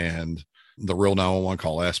information. And the real 911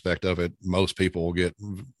 call aspect of it, most people will get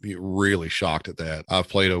really shocked at that. I've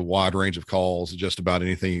played a wide range of calls, just about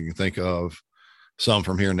anything you can think of. Some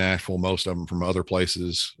from here in Nashville, most of them from other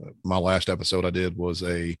places. My last episode I did was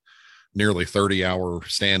a nearly 30-hour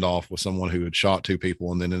standoff with someone who had shot 2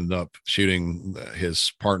 people and then ended up shooting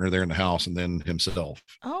his partner there in the house and then himself.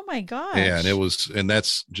 Oh my gosh. And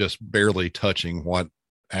that's just barely touching what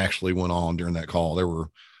actually went on during that call. There were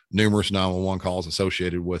numerous 911 calls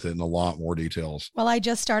associated with it and a lot more details. Well, I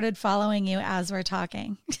just started following you as we're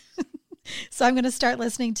talking. So I'm going to start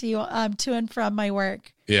listening to you to and from my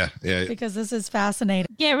work. Yeah. Because this is fascinating.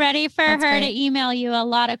 Get ready for That's her great. to email you a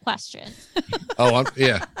lot of questions.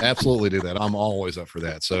 Yeah, absolutely do that. I'm always up for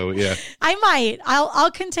that. So yeah, I might.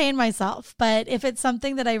 I'll contain myself, but if it's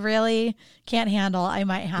something that I really can't handle, I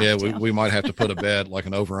might have to. We might have to put a bet, like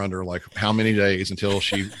an over under, like how many days until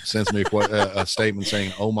she sends me a statement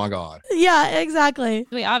saying, "Oh my God." Yeah, exactly.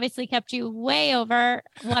 We obviously kept you way over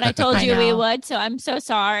what I told I you we know. would, so I'm so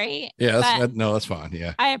sorry. Yeah, But that's fine.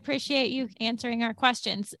 Yeah. I appreciate you answering our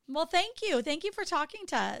questions. Well, thank you. Thank you for talking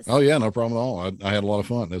to us. Oh yeah, no problem at all. I had a lot of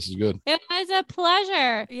fun. This is good. It was a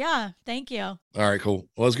pleasure. Yeah, thank you. All right, cool.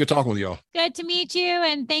 Well, it's good talking with y'all. Good to meet you,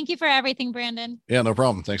 and thank you for everything, Brandon. Yeah, no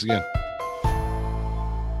problem. Thanks again.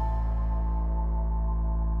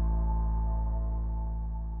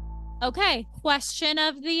 Okay, question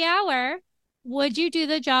of the hour. Would you do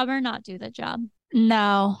the job or not do the job?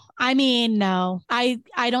 No, I mean, no, I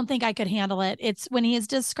don't think I could handle it. It's when he is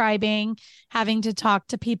describing having to talk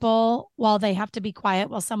to people while they have to be quiet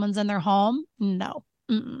while someone's in their home. No,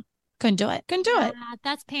 couldn't do it. Couldn't do it. Yeah,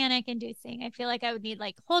 that's panic inducing. I feel like I would need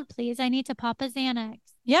hold please. I need to pop a Xanax.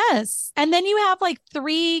 Yes. And then you have like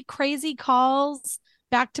 3 crazy calls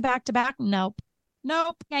back to back to back. Nope.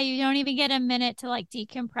 Yeah, you don't even get a minute to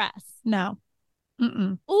decompress. No.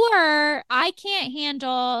 Or I can't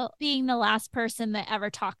handle being the last person that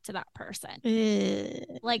ever talked to that person.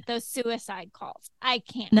 Like those suicide calls. I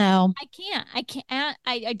can't. No. I can't.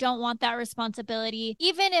 I don't want that responsibility.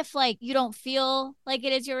 Even if you don't feel like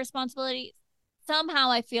it is your responsibility,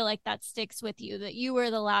 somehow I feel like that sticks with you, that you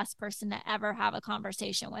were the last person to ever have a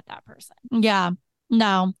conversation with that person. Yeah.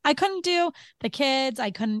 No, I couldn't do the kids.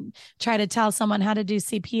 I couldn't try to tell someone how to do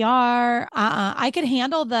CPR. I could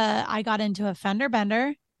handle I got into a fender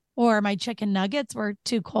bender, or my chicken nuggets were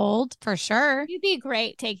too cold for sure. You'd be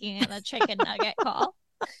great taking a chicken nugget call.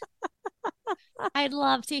 I'd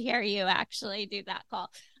love to hear you actually do that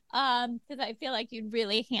call. Because I feel like you'd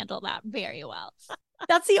really handle that very well.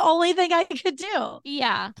 That's the only thing I could do.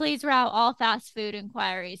 Yeah. Please route all fast food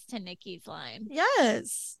inquiries to Nikki's line.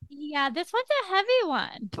 Yes. Yeah. This one's a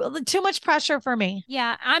heavy one. Too much pressure for me.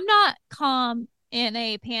 Yeah. I'm not calm in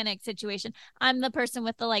a panic situation. I'm the person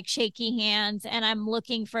with the shaky hands, and I'm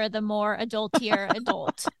looking for the more adultier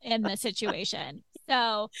adult in the situation.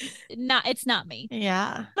 So it's not me.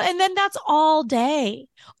 Yeah. And then that's all day.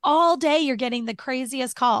 All day you're getting the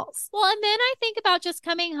craziest calls. Well, and then I think about just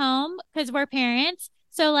coming home because we're parents.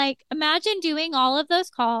 So imagine doing all of those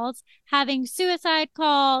calls, having suicide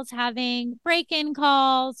calls, having break-in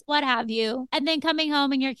calls, what have you, and then coming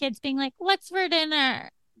home and your kids being like, "What's for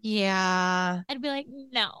dinner?" Yeah. I'd be like,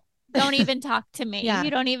 "No. Don't even talk to me. Yeah. You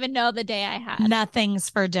don't even know the day I had. Nothing's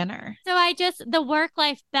for dinner." So the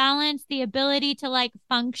work-life balance, the ability to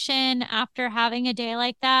function after having a day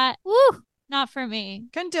like that, woo, not for me.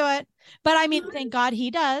 Couldn't do it. But I mean, thank God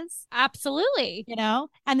he does. Absolutely.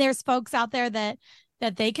 And there's folks out there that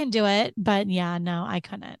they can do it. But yeah, no, I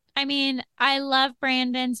couldn't. I mean, I love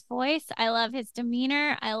Brandon's voice. I love his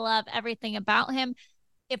demeanor. I love everything about him.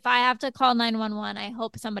 If I have to call 911, I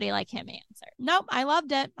hope somebody like him answers. Nope. I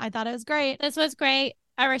loved it. I thought it was great. This was great.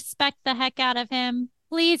 I respect the heck out of him.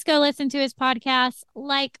 Please go listen to his podcast.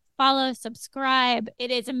 Follow, subscribe.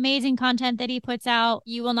 It is amazing content that he puts out.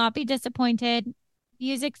 You will not be disappointed.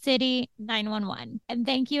 Music City 911. And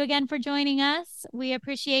thank you again for joining us. We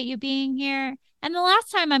appreciate you being here. And the last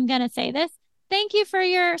time I'm going to say this, thank you for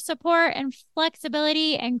your support and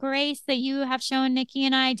flexibility and grace that you have shown Nikki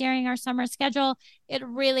and I during our summer schedule. It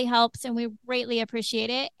really helps, and we greatly appreciate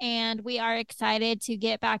it. And we are excited to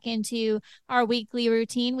get back into our weekly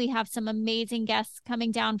routine. We have some amazing guests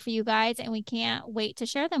coming down for you guys, and we can't wait to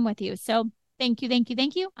share them with you. So thank you, thank you,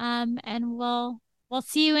 thank you. And we'll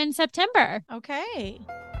see you in September. Okay.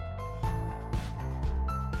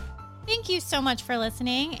 Thank you so much for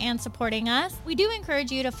listening and supporting us. We do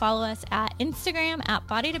encourage you to follow us at Instagram at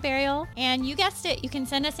Body to Burial. And you guessed it, you can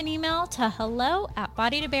send us an email to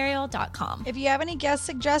hello@bodytoburial.com. If you have any guest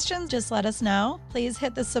suggestions, just let us know. Please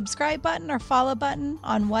hit the subscribe button or follow button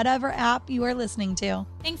on whatever app you are listening to.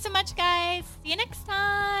 Thanks so much, guys. See you next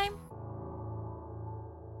time.